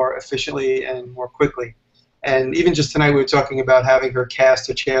chairs more efficiently and more quickly. And even just tonight we were talking about having her cast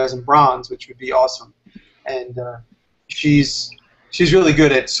her chairs in bronze, which would be awesome. And she's she's really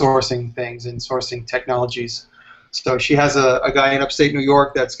good at sourcing things and sourcing technologies. So she has a guy in upstate New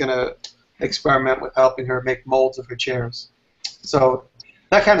York that's going to experiment with helping her make molds of her chairs. So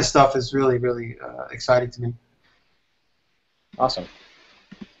that kind of stuff is really, really exciting to me. Awesome.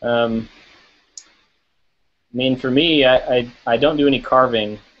 I mean, for me, I don't do any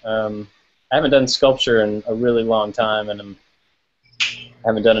carving. I haven't done sculpture in a really long time, and I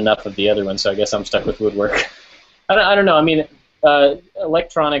haven't done enough of the other ones, so I guess I'm stuck with woodwork. I don't know. I mean,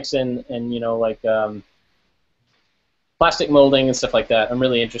 electronics and you know, like plastic molding and stuff like that. I'm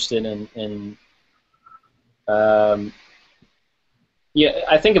really interested in yeah,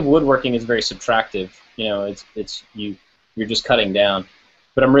 I think of woodworking as very subtractive. You know, you're just cutting down.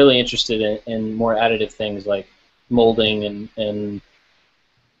 But I'm really interested in more additive things like molding and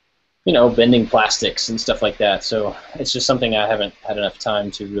you know, bending plastics and stuff like that. So it's just something I haven't had enough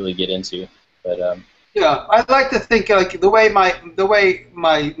time to really get into. But yeah, I like to think like the way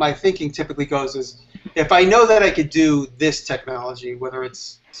my thinking typically goes is, if I know that I could do this technology, whether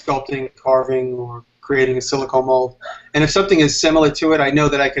it's sculpting, carving, or creating a silicone mold, and if something is similar to it, I know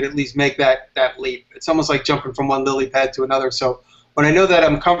that I could at least make that leap. It's almost like jumping from one lily pad to another. So when I know that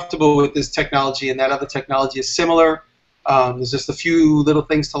I'm comfortable with this technology and that other technology is similar, there's just a few little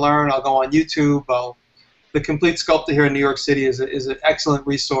things to learn. I'll go on YouTube. The Complete Sculptor here in New York City is an excellent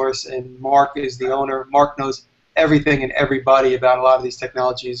resource, and Mark is the owner. Mark knows everything and everybody about a lot of these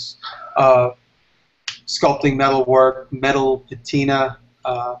technologies. Sculpting metalwork, metal patina,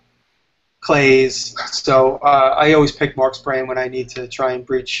 clays. So I always pick Mark's brain when I need to try and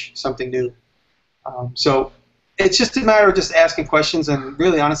breach something new. So it's just a matter of just asking questions and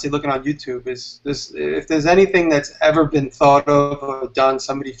really honestly looking on YouTube. If there's anything that's ever been thought of or done,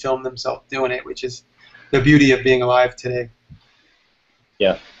 somebody filmed themselves doing it, which is the beauty of being alive today.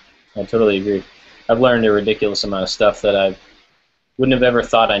 yeah, I totally agree. I've learned a ridiculous amount of stuff that I wouldn't have ever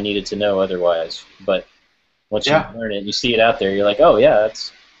thought I needed to know otherwise. But once you learn it, you see it out there, you're like, oh yeah,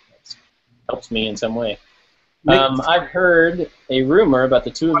 that's helps me in some way. I've heard a rumor about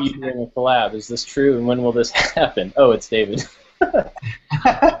the two of you doing a collab. Is this true, and when will this happen? Oh, it's David.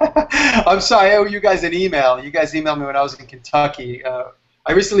 I'm sorry, I owe you guys an email. You guys emailed me when I was in Kentucky.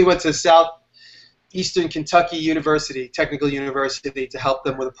 I recently went to Southeastern Kentucky University, Technical University, to help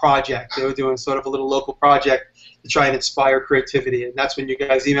them with a project. They were doing sort of a little local project to try and inspire creativity, and that's when you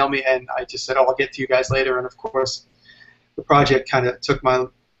guys emailed me, and I just said, oh, I'll get to you guys later, and of course the project kind of took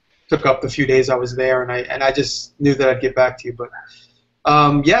up the few days I was there, and I just knew that I'd get back to you. But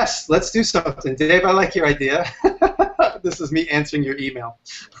yes, let's do something. Dave, I like your idea. This is me answering your email.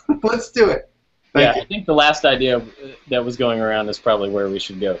 Let's do it. Thank you. I think the last idea that was going around is probably where we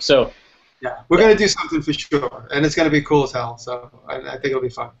should go. So yeah, we're going to do something for sure, and it's going to be cool as hell, so I think it'll be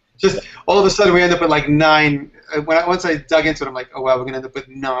fun. Just all of a sudden we end up with like 9. Once I dug into it, I'm like, oh wow, we're going to end up with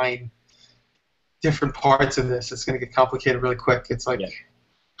 9 different parts of this. It's going to get complicated really quick. It's like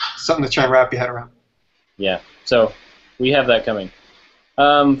something to try and wrap your head around. Yeah, so we have that coming.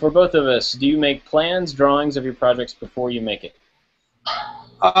 For both of us, do you make plans, drawings of your projects before you make it?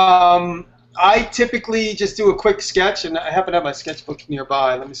 I typically just do a quick sketch, and I happen to have my sketchbook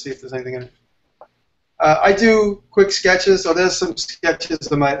nearby. Let me see if there's anything in it. I do quick sketches, so there's some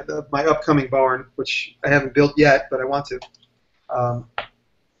sketches of my upcoming barn, which I haven't built yet, but I want to.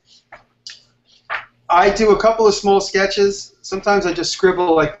 I do a couple of small sketches. Sometimes I just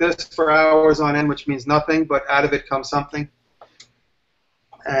scribble like this for hours on end, which means nothing, but out of it comes something.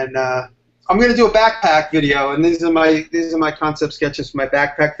 And I'm going to do a backpack video, and these are my concept sketches for my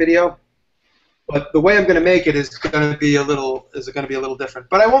backpack video. But the way I'm going to make it is going to be a little different.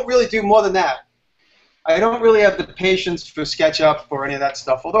 But I won't really do more than that. I don't really have the patience for SketchUp or any of that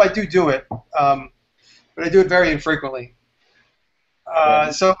stuff, although I do it, but I do it very infrequently.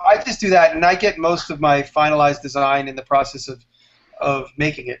 So I just do that, and I get most of my finalized design in the process of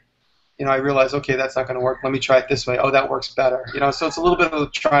making it. You know, I realize, okay, that's not going to work. Let me try it this way. Oh, that works better. You know, so it's a little bit of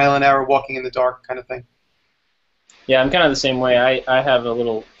a trial and error, walking in the dark kind of thing. Yeah, I'm kind of the same way. I have a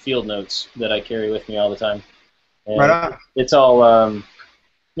little field notes that I carry with me all the time. And right on. It's all,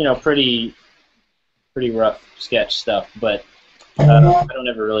 you know, pretty rough sketch stuff, but I don't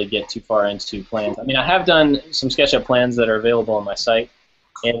ever really get too far into plans. I mean, I have done some SketchUp plans that are available on my site,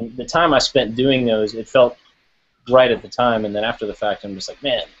 and the time I spent doing those, it felt right at the time, and then after the fact, I'm just like,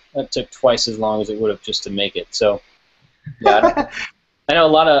 man, that took twice as long as it would have just to make it. So, yeah, I know a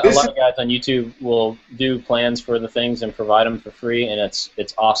lot of guys on YouTube will do plans for the things and provide them for free, and it's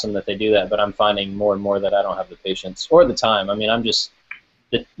awesome that they do that. But I'm finding more and more that I don't have the patience or the time. I mean, I'm just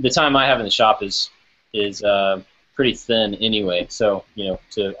the time I have in the shop is pretty thin anyway. So, you know,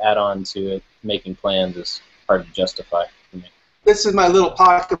 to add on to it, making plans is hard to justify for me. This is my little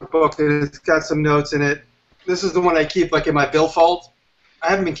pocketbook, and it's got some notes in it. This is the one I keep like in my billfold. I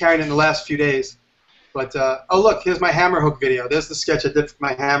haven't been carrying it in the last few days. But, oh look, here's my hammer hook video. There's the sketch I did for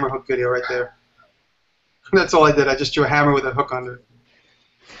my hammer hook video right there. That's all I did. I just drew a hammer with a hook under it.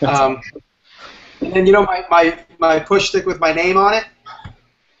 And then, you know, my push stick with my name on it?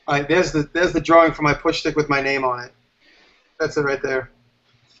 All right, there's the drawing for my push stick with my name on it. That's it right there.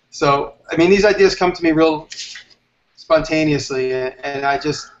 So, I mean, these ideas come to me real spontaneously, and I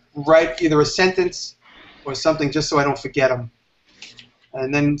just write either a sentence or something just so I don't forget them.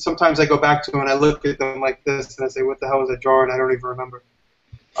 And then sometimes I go back to them and I look at them like this and I say, what the hell was I drawing? I don't even remember.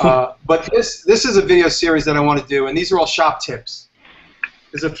 But this is a video series that I want to do, and these are all shop tips.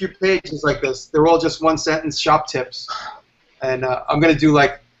 There's a few pages like this. They're all just one-sentence shop tips. And I'm going to do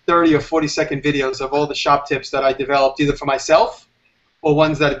like 30 or 40-second videos of all the shop tips that I developed either for myself or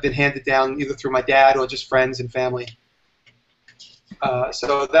ones that have been handed down either through my dad or just friends and family.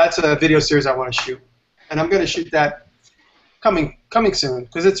 So that's a video series I want to shoot. And I'm going to shoot that coming soon,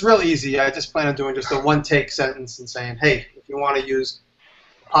 because it's real easy. I just plan on doing just a one-take sentence and saying, hey, if you want to use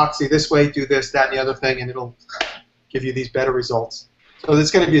epoxy this way, do this, that, and the other thing, and it'll give you these better results. So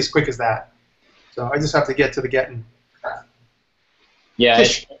it's going to be as quick as that. So I just have to get to the getting. Yeah.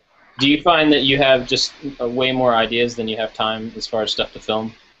 Do you find that you have just way more ideas than you have time as far as stuff to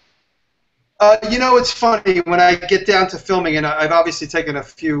film? You know, it's funny when I get down to filming, and I've obviously taken a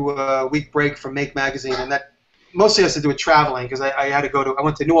few week break from Make Magazine, and that mostly has to do with traveling, because I had to go to, I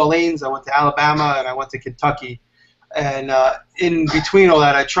went to New Orleans, I went to Alabama, and I went to Kentucky. And in between all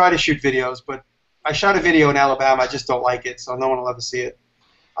that, I try to shoot videos, but I shot a video in Alabama, I just don't like it, so no one will ever see it.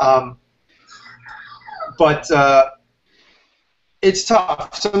 It's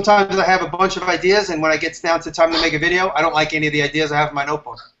tough. Sometimes I have a bunch of ideas, and when it gets down to time to make a video, I don't like any of the ideas I have in my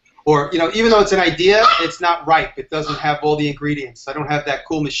notebook. Or, you know, even though it's an idea, it's not ripe. It doesn't have all the ingredients. I don't have that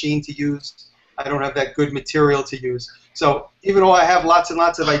cool machine to use. I don't have that good material to use. So even though I have lots and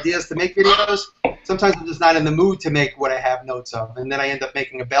lots of ideas to make videos, sometimes I'm just not in the mood to make what I have notes of. And then I end up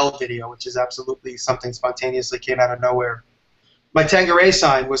making a bell video, which is absolutely something spontaneously came out of nowhere. My Tanqueray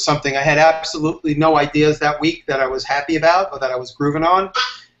sign was something I had absolutely no ideas that week that I was happy about or that I was grooving on.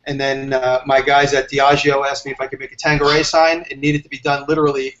 And then my guys at Diageo asked me if I could make a Tanqueray sign. It needed to be done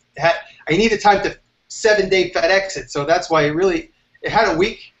literally. I needed time to 7-day FedEx it. So that's why it had a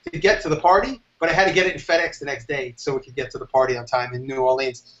week to get to the party, but I had to get it in FedEx the next day so we could get to the party on time in New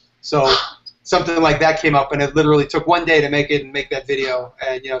Orleans. So something like that came up, and it literally took 1 day to make it and make that video.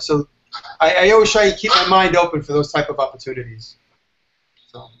 And, you know, so I always try to keep my mind open for those type of opportunities.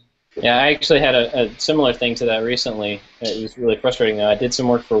 So. Yeah, I actually had a similar thing to that recently. It was really frustrating, though. I did some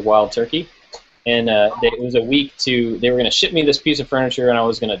work for Wild Turkey, and it was a week to, they were going to ship me this piece of furniture, and I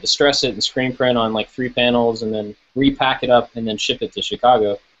was going to distress it and screen print on like 3 panels and then repack it up and then ship it to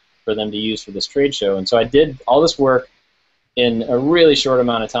Chicago for them to use for this trade show. And so I did all this work in a really short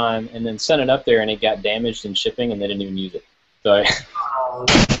amount of time and then sent it up there, and it got damaged in shipping, and they didn't even use it. So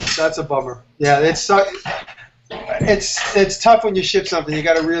that's a bummer. Yeah, it's tough when you ship something. You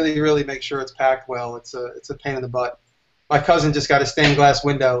got to really, really make sure it's packed well. It's a pain in the butt. My cousin just got a stained glass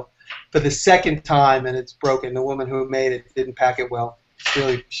window for the 2nd time, and it's broken. The woman who made it didn't pack it well. It's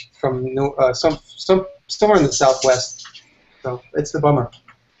really from somewhere in the Southwest. So it's the bummer.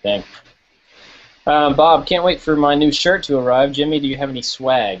 Dang. Bob, can't wait for my new shirt to arrive. Jimmy, do you have any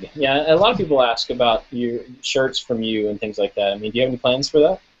swag? Yeah, a lot of people ask about your shirts from you and things like that. I mean, do you have any plans for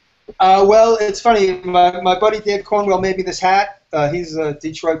that? Well, it's funny. My buddy Dave Cornwell made me this hat. He's a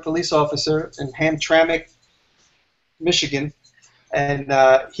Detroit police officer in Hamtramck, Michigan. And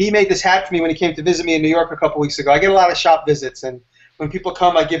he made this hat for me when he came to visit me in New York a couple weeks ago. I get a lot of shop visits, and when people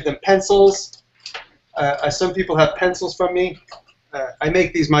come, I give them pencils. Some people have pencils from me. I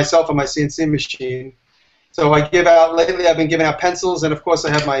make these myself on my CNC machine. So I give out, lately I've been giving out pencils, and of course I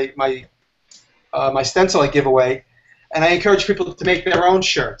have my stencil I give away. And I encourage people to make their own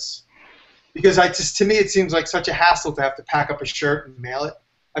shirts, because to me it seems like such a hassle to have to pack up a shirt and mail it.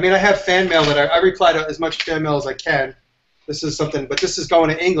 I mean, I have fan mail that I reply to as much fan mail as I can. This is something, but this is going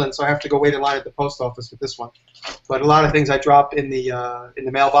to England, so I have to go wait in line at the post office with this one. But a lot of things I drop in the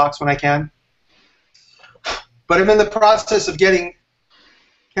mailbox when I can. But I'm in the process of getting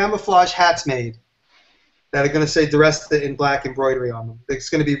camouflage hats made that are going to say DiResta in black embroidery on them. It's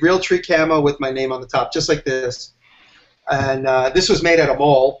going to be real tree camo with my name on the top, just like this. And this was made at a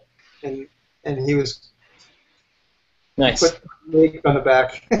mall, and he was nice. Put the on the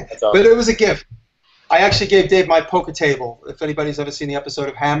back. That's awesome. But it was a gift. I actually gave Dave my poker table. If anybody's ever seen the episode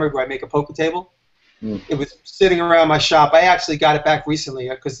of Hammered where I make a poker table, it was sitting around my shop. I actually got it back recently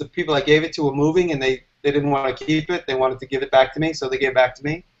because the people I gave it to were moving, and they They didn't want to keep it. They wanted to give it back to me, so they gave it back to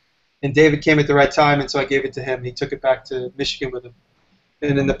me. And David came at the right time, and so I gave it to him. He took it back to Michigan with him.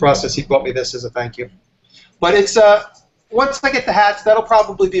 And in the process, he bought me this as a thank you. But it's once I get the hats, that'll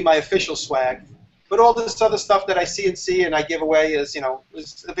probably be my official swag. But all this other stuff that I see and I give away is,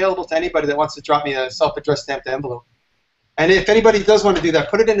 is available to anybody that wants to drop me a self-addressed stamped envelope. And if anybody does want to do that,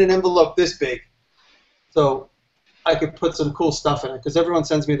 put it in an envelope this big, so I could put some cool stuff in it. Because everyone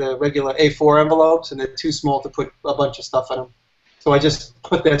sends me the regular A4 envelopes, and they're too small to put a bunch of stuff in them. So I just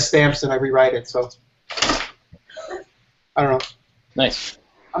put their stamps and I rewrite it. So I don't know. Nice.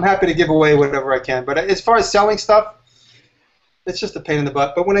 I'm happy to give away whatever I can. But as far as selling stuff, it's just a pain in the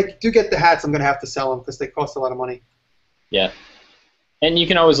butt. But when I do get the hats, I'm going to have to sell them because they cost a lot of money. Yeah. And you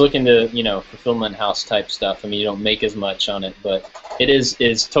can always look into, fulfillment house type stuff. I mean, you don't make as much on it, but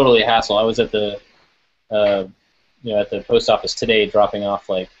it's totally a hassle. I was at the at the post office today dropping off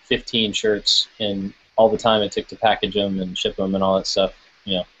like 15 shirts, and all the time it took to package them and ship them and all that stuff.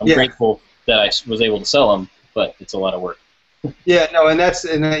 I'm grateful that I was able to sell them, but it's a lot of work. Yeah, no,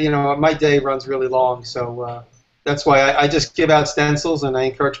 and my day runs really long, so that's why I just give out stencils, and I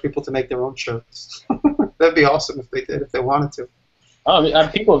encourage people to make their own shirts. That'd be awesome if they did, if they wanted to. Oh,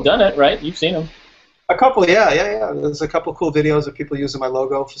 people have done it, right? You've seen them. A couple, yeah. There's a couple cool videos of people using my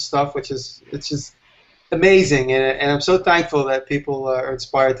logo for stuff, it's just amazing, and I'm so thankful that people are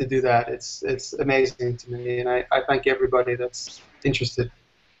inspired to do that. It's amazing to me, and I thank everybody that's interested.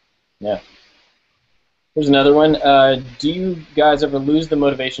 Yeah. Here's another one. Do you guys ever lose the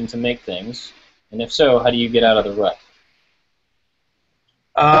motivation to make things? And if so, how do you get out of the rut?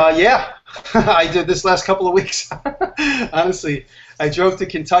 Yeah, I did this last couple of weeks. Honestly, I drove to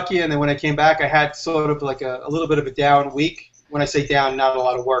Kentucky, and then when I came back, I had sort of like a little bit of a down week. When I say down, not a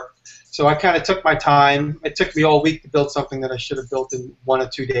lot of work. So I kind of took my time. It took me all week to build something that I should have built in 1 or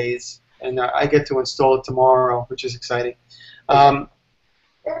 2 days, and I get to install it tomorrow, which is exciting.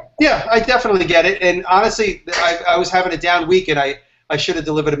 Yeah, I definitely get it. And honestly, I was having a down week, and I should have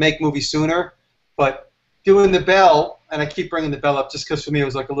delivered a Make movie sooner. But doing the bell, and I keep bringing the bell up just because for me it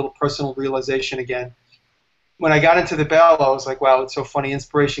was like a little personal realization again. When I got into the bell, I was like, wow, it's so funny.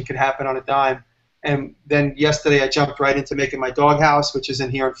 Inspiration can happen on a dime. And then yesterday I jumped right into making my doghouse, which is in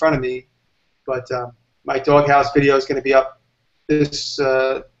here in front of me. But my doghouse video is going to be up this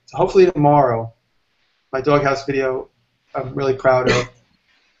hopefully tomorrow. My doghouse video I'm really proud of.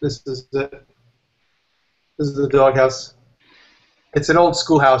 This is it. This is the doghouse. It's an old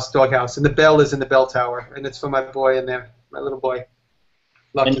schoolhouse doghouse, and the bell is in the bell tower, and it's for my boy in there, my little boy.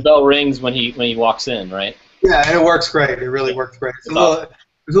 Lucky. And the bell rings when he walks in, right? Yeah, and it works great. It really worked great. It's a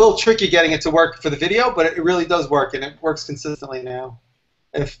little tricky getting it to work for the video, but it really does work, and it works consistently now.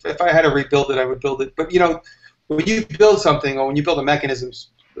 If I had to rebuild it, I would build it. But when you build something, or when you build a mechanism,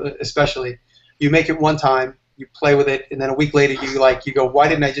 especially, you make it one time, you play with it, and then a week later you go, why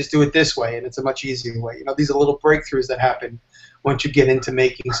didn't I just do it this way? And it's a much easier way. These are little breakthroughs that happen once you get into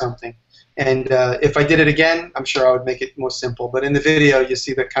making something. And if I did it again, I'm sure I would make it more simple. But in the video, you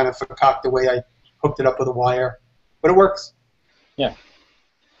see that kind of cocked the way I hooked it up with a wire. But it works. Yeah.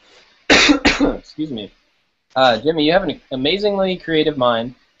 Excuse me. Jimmy, you have an amazingly creative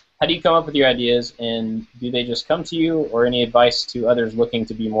mind. How do you come up with your ideas, and do they just come to you, or any advice to others looking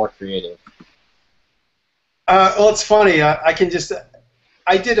to be more creative? Well, it's funny. I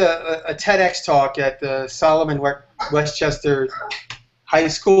did a TEDx talk at the Solomon Westchester High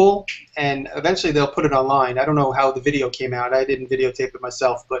School, and eventually they'll put it online. I don't know how the video came out. I didn't videotape it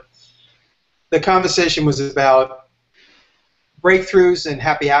myself, but the conversation was about breakthroughs and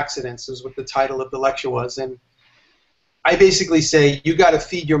happy accidents is what the title of the lecture was. And I basically say you got to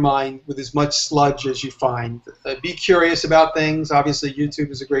feed your mind with as much sludge as you find. Be curious about things. Obviously, YouTube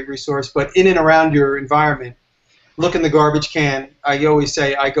is a great resource, but in and around your environment, look in the garbage can. I always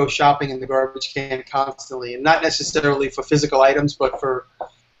say I go shopping in the garbage can constantly, and not necessarily for physical items, but for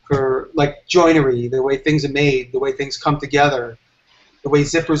like joinery, the way things are made, the way things come together, the way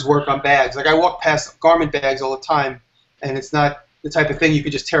zippers work on bags. Like I walk past garment bags all the time, and it's not the type of thing you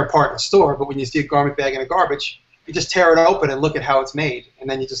could just tear apart in a store, but when you see a garment bag in a garbage, you just tear it open and look at how it's made, and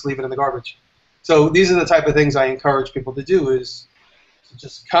then you just leave it in the garbage. So these are the type of things I encourage people to do, is to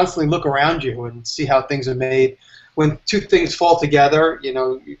just constantly look around you and see how things are made. When two things fall together,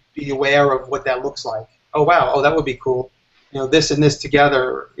 be aware of what that looks like. Oh, wow, oh, that would be cool. This and this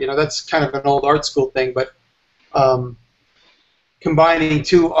together, that's kind of an old art school thing, but combining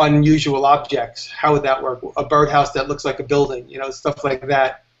two unusual objects, how would that work? A birdhouse that looks like a building, stuff like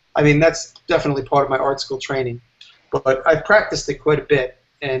that. I mean, that's definitely part of my art school training. But I've practiced it quite a bit,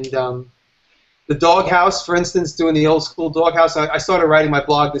 and The doghouse, for instance, doing the old school doghouse. I started writing my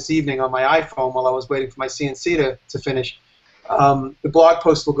blog this evening on my iPhone while I was waiting for my CNC to finish. The blog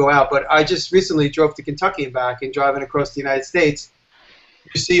post will go out, but I just recently drove to Kentucky and back, and driving across the United States,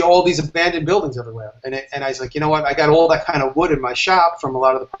 you see all these abandoned buildings everywhere. And I was like, you know what? I got all that kind of wood in my shop from a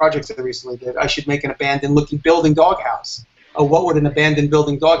lot of the projects that I recently did. I should make an abandoned-looking building doghouse. Oh, what would an abandoned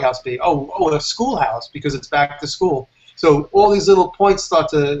building doghouse be? Oh, a schoolhouse, because it's back to school. So all these little points start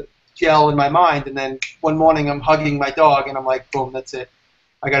to gel in my mind, and then one morning I'm hugging my dog, and I'm like, boom, that's it.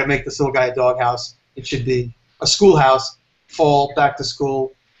 I got to make this little guy a doghouse. It should be a schoolhouse, fall, back to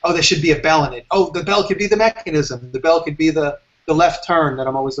school. Oh, there should be a bell in it. Oh, the bell could be the mechanism. The bell could be the left turn that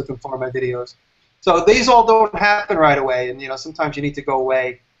I'm always looking for in my videos. So these all don't happen right away, and sometimes you need to go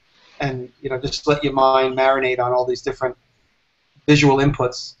away and just let your mind marinate on all these different visual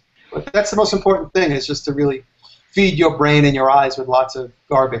inputs. But that's the most important thing, is just to really feed your brain and your eyes with lots of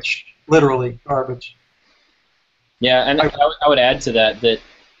garbage, literally garbage. Yeah, and I would add to that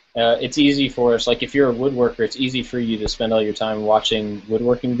it's easy for us, like if you're a woodworker, it's easy for you to spend all your time watching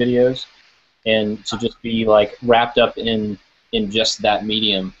woodworking videos and to just be like wrapped up in just that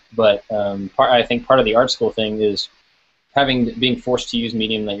medium. But I think part of the art school thing is being forced to use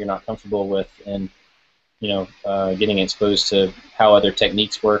medium that you're not comfortable with, and getting exposed to how other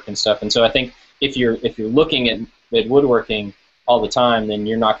techniques work and stuff. And so I think if you're looking at woodworking all the time, then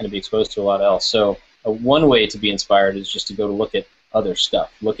you're not going to be exposed to a lot else. So one way to be inspired is just to go to look at other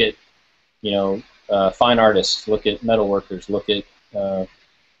stuff. Look at fine artists. Look at metalworkers. Look at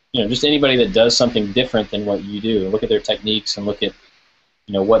just anybody that does something different than what you do. Look at their techniques and look at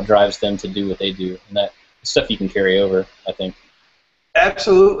what drives them to do what they do, and that stuff you can carry over, I think.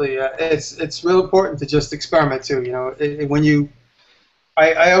 Absolutely, it's real important to just experiment too.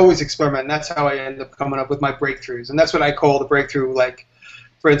 I always experiment, and that's how I end up coming up with my breakthroughs, and that's what I call the breakthrough. Like,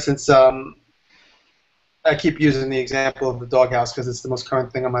 for instance, I keep using the example of the doghouse because it's the most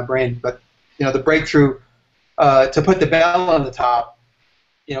current thing on my brain. But the breakthrough to put the bell on the top,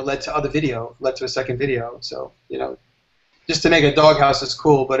 led to a second video. So just to make a doghouse is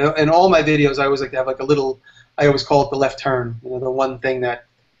cool. But in all my videos, I always like to have like a little. I always call it the left turn. The one thing that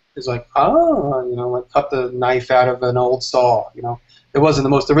is like, like cut the knife out of an old saw. It wasn't the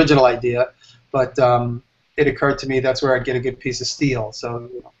most original idea, but it occurred to me that's where I'd get a good piece of steel. So,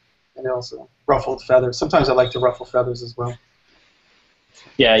 and also ruffled feathers. Sometimes I like to ruffle feathers as well.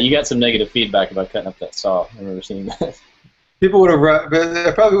 Yeah, you got some negative feedback about cutting up that saw. I remember seeing that. People would have,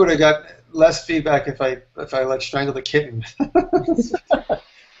 I probably would have got less feedback if I like strangled a kitten.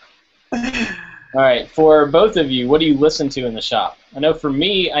 All right, for both of you, what do you listen to in the shop? I know for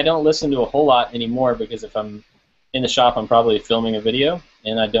me, I don't listen to a whole lot anymore because if I'm in the shop, I'm probably filming a video,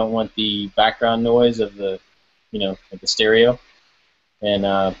 and I don't want the background noise of the, of the stereo.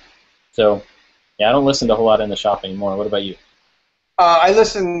 And so, yeah, I don't listen to a whole lot in the shop anymore. What about you? I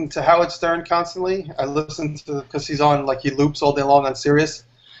listen to Howard Stern constantly. I listen to, because he's on, like, he loops all day long on Sirius.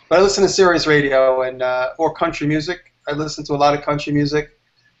 But I listen to Sirius radio and or country music. I listen to a lot of country music,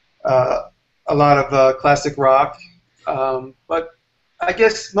 a lot of classic rock. But I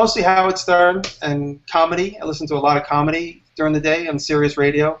guess mostly Howard Stern and comedy. I listen to a lot of comedy during the day on Sirius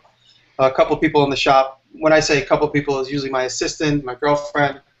radio. A couple people in the shop. When I say a couple people, is usually my assistant, my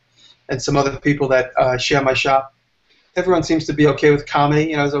girlfriend, and some other people that share my shop. Everyone seems to be okay with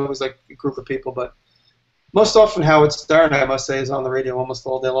comedy. There's always like a group of people, but most often Howard Stern, I must say, is on the radio almost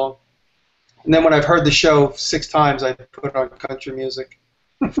all day long. And then when I've heard the show 6 times, I put on country music.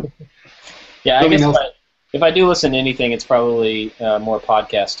 Yeah, I guess if I do listen to anything, it's probably more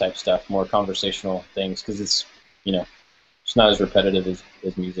podcast type stuff, more conversational things, because it's it's not as repetitive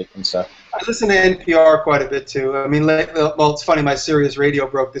as music and stuff. I listen to NPR quite a bit too. I mean, well, it's funny. My Sirius radio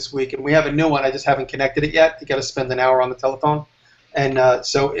broke this week, and we have a new one. I just haven't connected it yet. You got to spend an hour on the telephone, and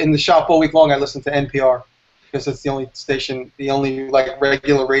so in the shop all week long, I listen to NPR because it's the only station, the only like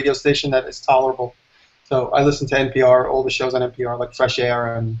regular radio station that is tolerable. So I listen to NPR, all the shows on NPR, like Fresh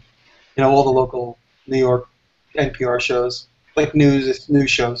Air and all the local New York NPR shows, like news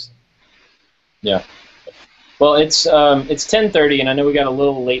shows. Yeah. Well, it's 10:30, and I know we got a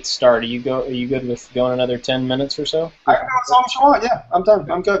little late start. Are you good with going another 10 minutes or so? I can go as long as you want. Yeah, I'm done.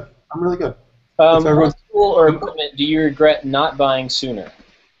 I'm good. I'm really good. What tool or equipment do you regret not buying sooner?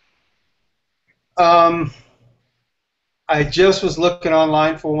 I just was looking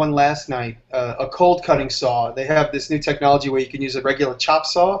online for one last night. A cold cutting saw. They have this new technology where you can use a regular chop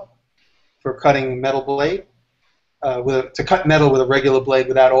saw for cutting metal blade, to cut metal with a regular blade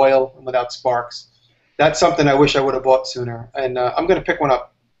without oil and without sparks. That's something I wish I would have bought sooner, and I'm going to pick one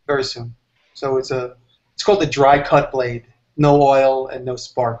up very soon. So it's called the dry cut blade, no oil and no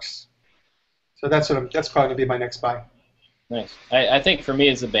sparks. So that's probably gonna be my next buy. Nice. I think for me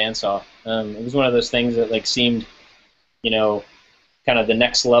it's the bandsaw. It was one of those things that like seemed, you know, kind of the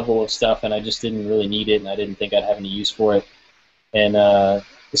next level of stuff, and I just didn't really need it, and I didn't think I'd have any use for it. And as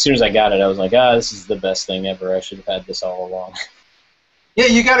soon as I got it, I was like, this is the best thing ever. I should have had this all along. Yeah,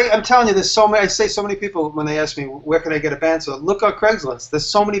 you got to. I'm telling you, there's so many. I say so many people when they ask me where can I get a bandsaw. Look on Craigslist. There's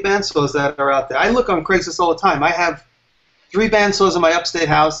so many bandsaws that are out there. I look on Craigslist all the time. I have 3 bandsaws in my upstate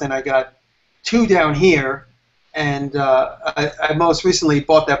house, and I got 2 down here. And I most recently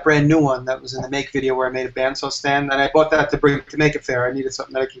bought that brand new one that was in the Make video where I made a bandsaw stand, and I bought that to bring to Make It Fair. I needed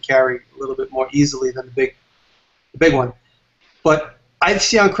something that I can carry a little bit more easily than the big one. But I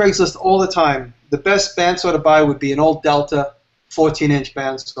see on Craigslist all the time the best bandsaw to buy would be an old Delta 14-inch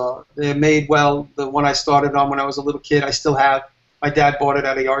bandsaw. They're made well. The one I started on when I was a little kid, I still have. My dad bought it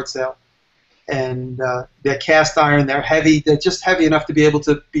at a yard sale. And they're cast iron. They're heavy. They're just heavy enough to be able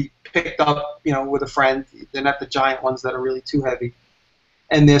to be picked up, you know, with a friend. They're not the giant ones that are really too heavy.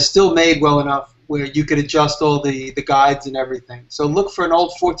 And they're still made well enough where you could adjust all the guides and everything. So look for an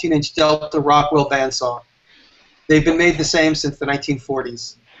old 14-inch Delta Rockwell bandsaw. They've been made the same since the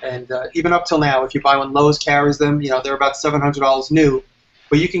 1940s. And even up till now, if you buy one, Lowe's carries them. You know, they're about $700 new.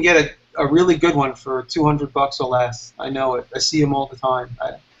 But you can get a really good one for $200 or less. I know it. I see them all the time.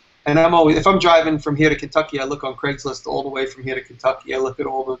 And I'm always, if I'm driving from here to Kentucky, I look on Craigslist all the way from here to Kentucky. I look at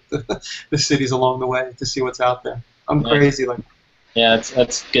all the cities along the way to see what's out there. I'm crazy like. Yeah,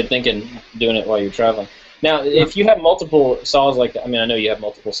 that's good thinking, doing it while you're traveling. Now, if you have multiple saws like that, I mean, I know you have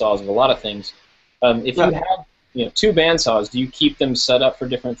multiple saws of a lot of things. If you have 2 bandsaws, do you keep them set up for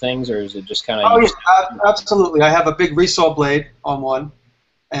different things, or is it just kind of? Oh yeah, absolutely. I have a big resaw blade on one,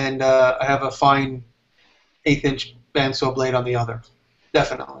 and I have a fine 1/8-inch bandsaw blade on the other.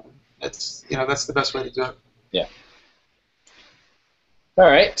 Definitely, that's the best way to do it. Yeah. All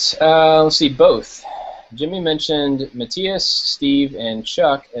right. Let's see. Both. Jimmy mentioned Matthias, Steve, and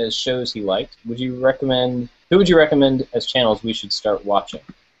Chuck as shows he liked. Who would you recommend as channels we should start watching?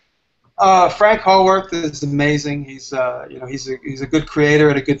 Frank Haworth is amazing. He's he's a good creator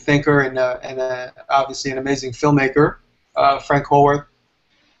and a good thinker and obviously an amazing filmmaker. Frank Haworth.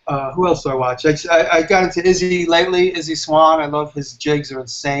 Who else do I watch? I got into Izzy lately. Izzy Swan. I love his jigs; are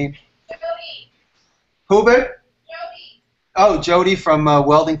insane. Jody. Who, babe? Jody. Oh, Jody from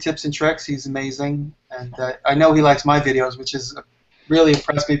Welding Tips and Tricks. He's amazing, and I know he likes my videos, which has really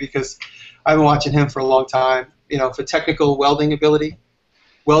impressed me because I've been watching him for a long time. You know, for technical welding ability.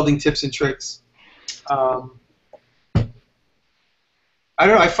 Welding tips and tricks. I don't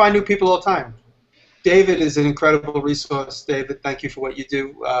know. I find new people all the time. David is an incredible resource. David, thank you for what you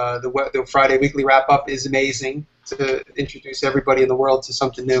do. The Friday Weekly Wrap-Up is amazing to introduce everybody in the world to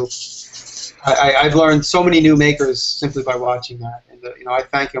something new. I've learned so many new makers simply by watching that. And I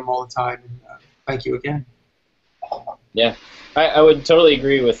thank him all the time. And thank you again. Yeah, I would totally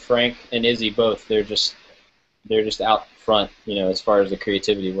agree with Frank and Izzy both. They're just out front, as far as the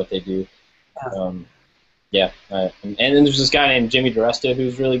creativity of what they do. And then there's this guy named Jimmy DiResta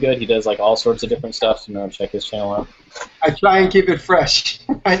who's really good. He does like all sorts of different stuff, so check his channel out. I try and keep it fresh.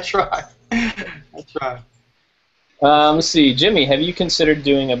 I try. Let's see, Jimmy, have you considered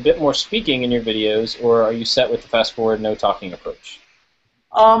doing a bit more speaking in your videos, or are you set with the fast forward, no talking approach?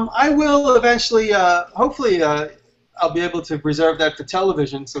 I will eventually. Hopefully, I'll be able to reserve that for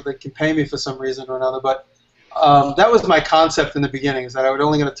television so they can pay me for some reason or another. But that was my concept in the beginning, is that I was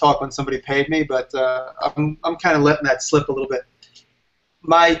only going to talk when somebody paid me, but I'm kind of letting that slip a little bit.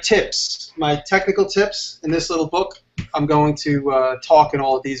 My tips, my technical tips in this little book, I'm going to talk in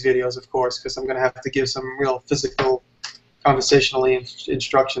all of these videos, of course, because I'm going to have to give some real physical, conversationally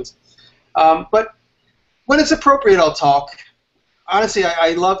instructions. But when it's appropriate, I'll talk. Honestly,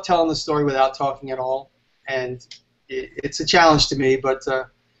 I love telling the story without talking at all, and it's a challenge to me, but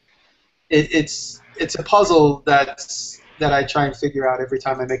it's a puzzle that I try and figure out every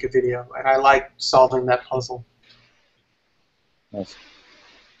time I make a video, and I like solving that puzzle. Nice.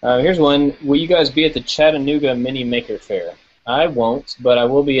 Here's one. Will you guys be at the Chattanooga Mini Maker Fair? I won't, but I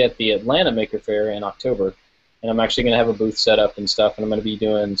will be at the Atlanta Maker Fair in October, and I'm actually going to have a booth set up and stuff, and I'm going to be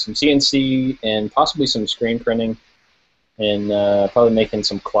doing some CNC and possibly some screen printing, and probably making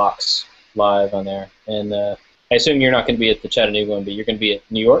some clocks live on there. And I assume you're not going to be at the Chattanooga one, but you're going to be at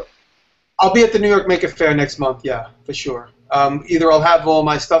New York? I'll be at the New York Maker Fair next month, yeah, for sure. Either I'll have all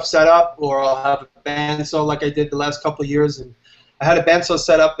my stuff set up, or I'll have a bandsaw like I did the last couple of years. And I had a bandsaw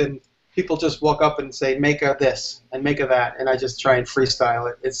set up, and people just walk up and say, make a this and make a that, and I just try and freestyle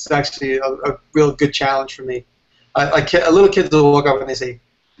it. It's actually a real good challenge for me. Little kids will walk up and they say,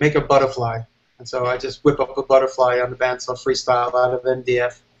 make a butterfly. And so I just whip up a butterfly on the bandsaw freestyle out of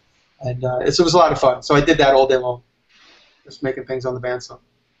MDF. And it was a lot of fun. So I did that all day long, just making things on the bandsaw.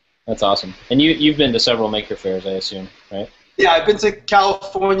 That's awesome. And you've been to several maker fairs, I assume, right? Yeah, I've been to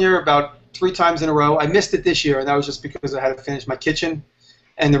California about 3 times in a row. I missed it this year, and that was just because I had to finish my kitchen.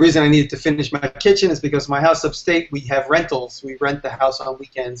 And the reason I needed to finish my kitchen is because my house upstate, we have rentals. We rent the house on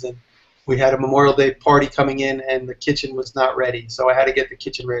weekends, and we had a Memorial Day party coming in, and the kitchen was not ready. So I had to get the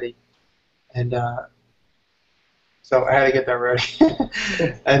kitchen ready. And so I had to get that ready.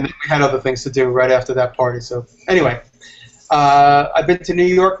 And we had other things to do right after that party. So anyway, I've been to New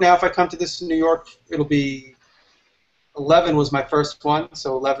York now. If I come to this in New York, it'll be 11 was my first one.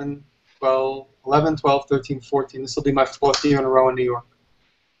 So 11, 12, 13, 14. This will be my 4th year in a row in New York.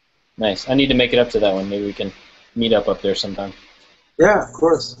 Nice. I need to make it up to that one. Maybe we can meet up there sometime. Yeah, of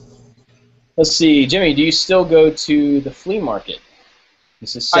course. Let's see. Jimmy, do you still go to the flea market?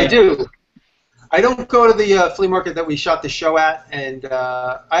 This is Sam. I do. I don't go to the flea market that we shot the show at, and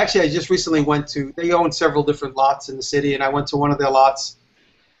I just recently went to. They own several different lots in the city, and I went to one of their lots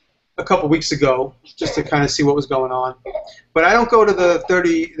a couple weeks ago just to kind of see what was going on. But I don't go to the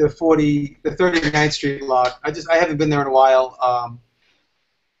 39th Street lot. I haven't been there in a while.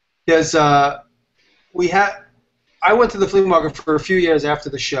 Because I went to the flea market for a few years after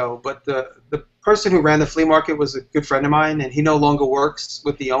the show, but the person who ran the flea market was a good friend of mine, and he no longer works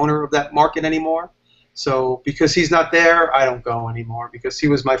with the owner of that market anymore. So because he's not there, I don't go anymore, because he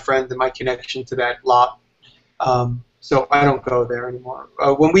was my friend and my connection to that lot. So I don't go there anymore.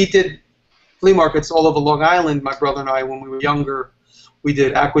 When we did flea markets all over Long Island, my brother and I, when we were younger, we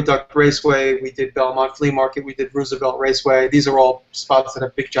did Aqueduct Raceway, we did Belmont Flea Market, we did Roosevelt Raceway. These are all spots that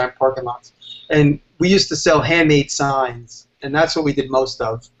have big, giant parking lots. And we used to sell handmade signs, and that's what we did most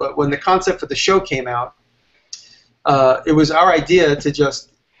of. But when the concept for the show came out, it was our idea to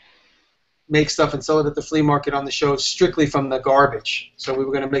just make stuff and sell it at the flea market on the show strictly from the garbage. So we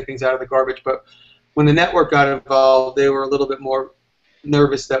were going to make things out of the garbage. But when the network got involved, they were a little bit more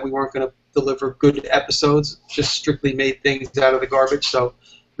nervous that we weren't going to deliver good episodes, just strictly made things out of the garbage. So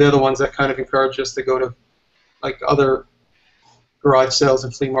they're the ones that kind of encourage us to go to like other garage sales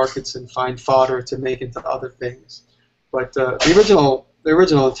and flea markets and find fodder to make into other things. But the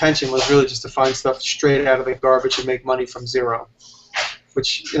original intention was really just to find stuff straight out of the garbage and make money from zero,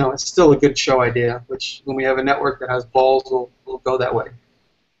 which, you know, it's still a good show idea, which when we have a network that has balls, we'll go that way.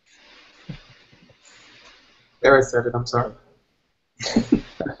 There, I said it, I'm sorry.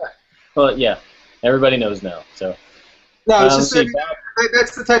 Well, yeah, everybody knows now. So no, it's just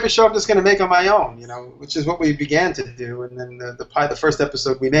that's the type of show I'm just going to make on my own, you know, which is what we began to do. And then the first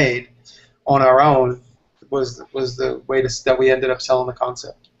episode we made on our own was the way that we ended up selling the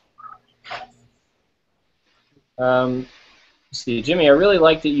concept. Let's see, Jimmy, I really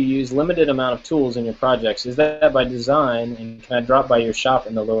like that you use limited amount of tools in your projects. Is that by design, and can I drop by your shop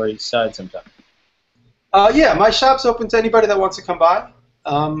in the Lower East Side sometime? Yeah, my shop's open to anybody that wants to come by.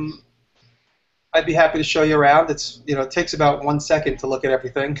 I'd be happy to show you around. It's, you know, it takes about 1 second to look at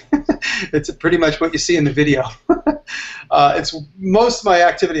everything. It's pretty much what you see in the video. It's most of my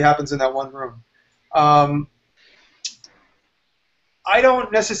activity happens in that one room. I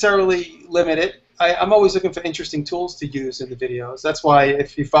don't necessarily limit it. I'm always looking for interesting tools to use in the videos. That's why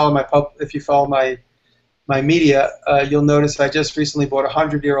if you follow my media, you'll notice I just recently bought a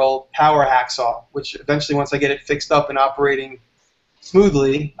 100-year-old power hacksaw, which eventually, once I get it fixed up and operating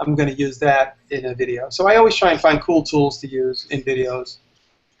smoothly, I'm going to use that in a video. So I always try and find cool tools to use in videos,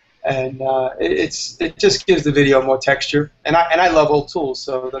 and it just gives the video more texture. And I love old tools,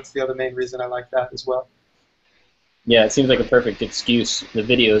 so that's the other main reason I like that as well. Yeah, it seems like a perfect excuse. The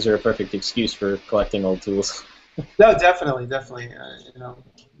videos are a perfect excuse for collecting old tools. No, definitely. You know,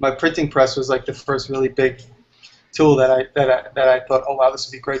 my printing press was like the first really big tool that I thought, oh wow, this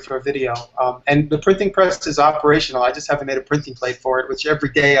would be great for a video. And the printing press is operational. I just haven't made a printing plate for it, which every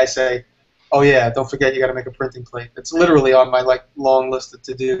day I say, oh yeah, don't forget you got to make a printing plate. It's literally on my long list of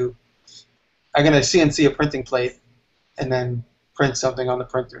to do. I'm gonna CNC a printing plate and then print something on the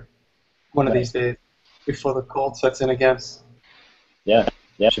printer one of these days before the cold sets in again. Yeah,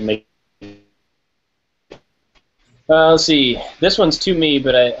 should make. Let's see. This one's to me,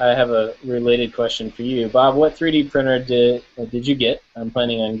 but I have a related question for you, Bob. What 3D printer did you get? I'm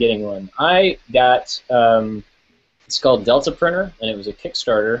planning on getting one. I got it's called Delta Printer, and it was a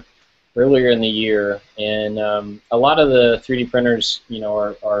Kickstarter earlier in the year. And a lot of the 3D printers, you know,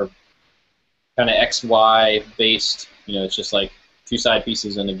 are kind of XY based. You know, it's just like two side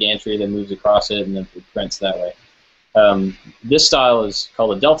pieces and a gantry that moves across it, and then it prints that way. This style is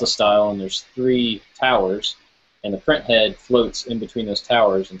called a Delta style, and there's 3 towers. And the print head floats in between those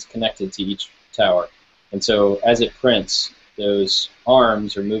towers and it's connected to each tower. And so as it prints, those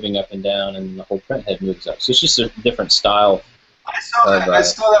arms are moving up and down, and the whole print head moves up. So it's just a different style. I saw that. I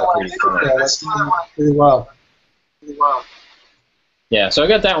saw that one. That's pretty well. Pretty well. Yeah, so I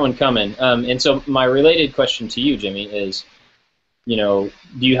got that one coming. And so my related question to you, Jimmy, is, you know,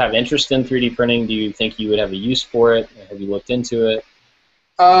 do you have interest in 3D printing? Do you think you would have a use for it? Have you looked into it?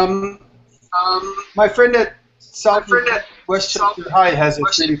 My friend at Westchester High has a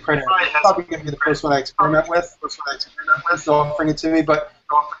 3D printer. It's probably going to be the first one I experiment with. He's offering it to me, but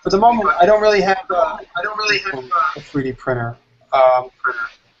for the moment, I don't really have a 3D printer.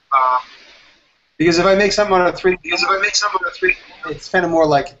 Because if I make something on a 3D, it's kind of more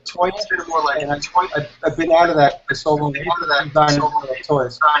like toys. And I've been out of that for so long.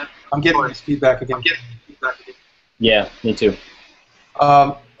 Toys. I'm getting this feedback again. Yeah, me too.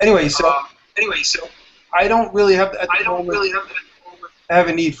 Anyway, so I don't really have I have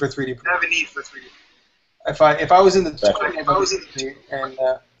a need for 3D printing. If I was in the toy, and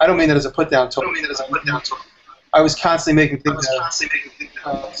I don't mean that as a put down toy. I was constantly making things out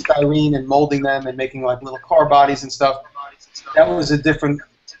of styrene and molding them and making like little car bodies and stuff. That was a different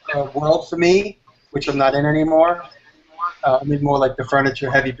world for me, which I'm not in anymore. I'm in more like the furniture,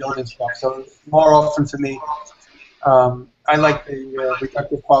 heavy building stuff. So more often for me, I like the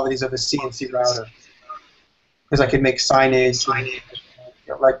reductive qualities of a CNC router because I can make signage.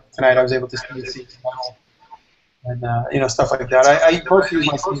 Like tonight, I was able to CNC and you know, stuff like that. I mostly use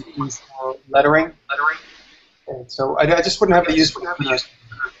my CNCs for lettering. And so I just wouldn't have a use for it.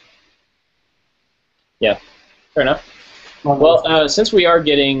 Yeah, fair enough. Well, since we are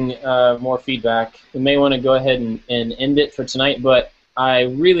getting more feedback, we may want to go ahead and end it for tonight, but I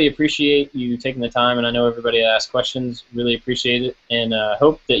really appreciate you taking the time, and I know everybody asked questions. Really appreciate it, and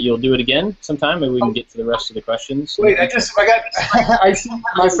hope that you'll do it again sometime, and we can get to the rest of the questions. Wait, I see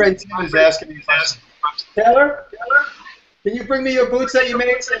my friend Tim is asking me. Taylor, can you bring me your boots that you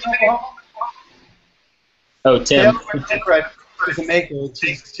made? Oh, Tim. Taylor is a maker.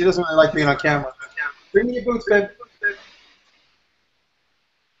 She doesn't really like being on camera. Bring me your boots, babe.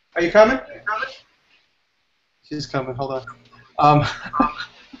 Are you coming? She's coming. Hold on. Am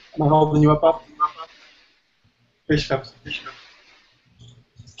I holding you up? Here she comes.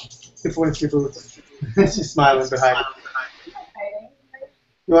 Good point, your boots. She's smiling behind you.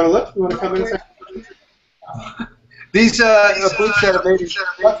 You want to look? You want to come in a second? These boots that are made in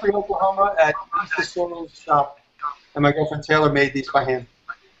Guthrie, Oklahoma at Lisa Sorrell's shop. And my girlfriend Taylor made these by hand.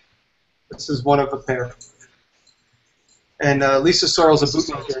 This is one of a pair. And Lisa Sorrell's a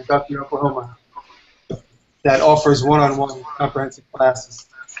bootmaker in Guthrie, Oklahoma that offers one-on-one comprehensive classes.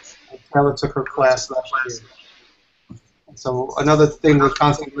 And Taylor took her class last year. And so another thing we're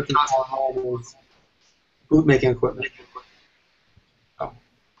constantly looking for online is bootmaking equipment. Oh,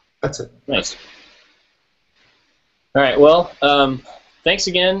 that's it. Nice. All right, well, thanks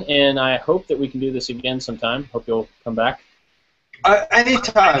again, and I hope that we can do this again sometime. Hope you'll come back.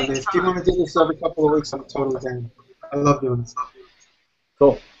 Anytime. If you want to do this every couple of weeks, I'm totally down. I love doing this.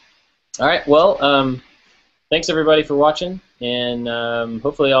 Cool. All right, well, thanks everybody for watching, and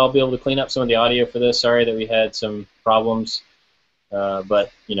hopefully I'll be able to clean up some of the audio for this. Sorry that we had some problems, but,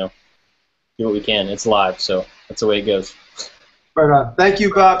 you know, do what we can. It's live, so that's the way it goes. Right on. Thank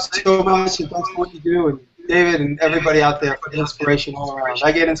you, Bob, so much, and thanks for what you do, and David and everybody out there for the inspiration all around.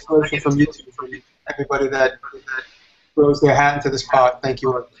 I get inspiration from YouTube, from everybody that throws their hat into this pot. Thank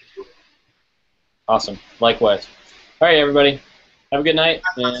you. Awesome. Likewise. All right, everybody. Have a good night,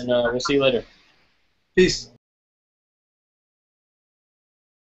 and we'll see you later. Peace.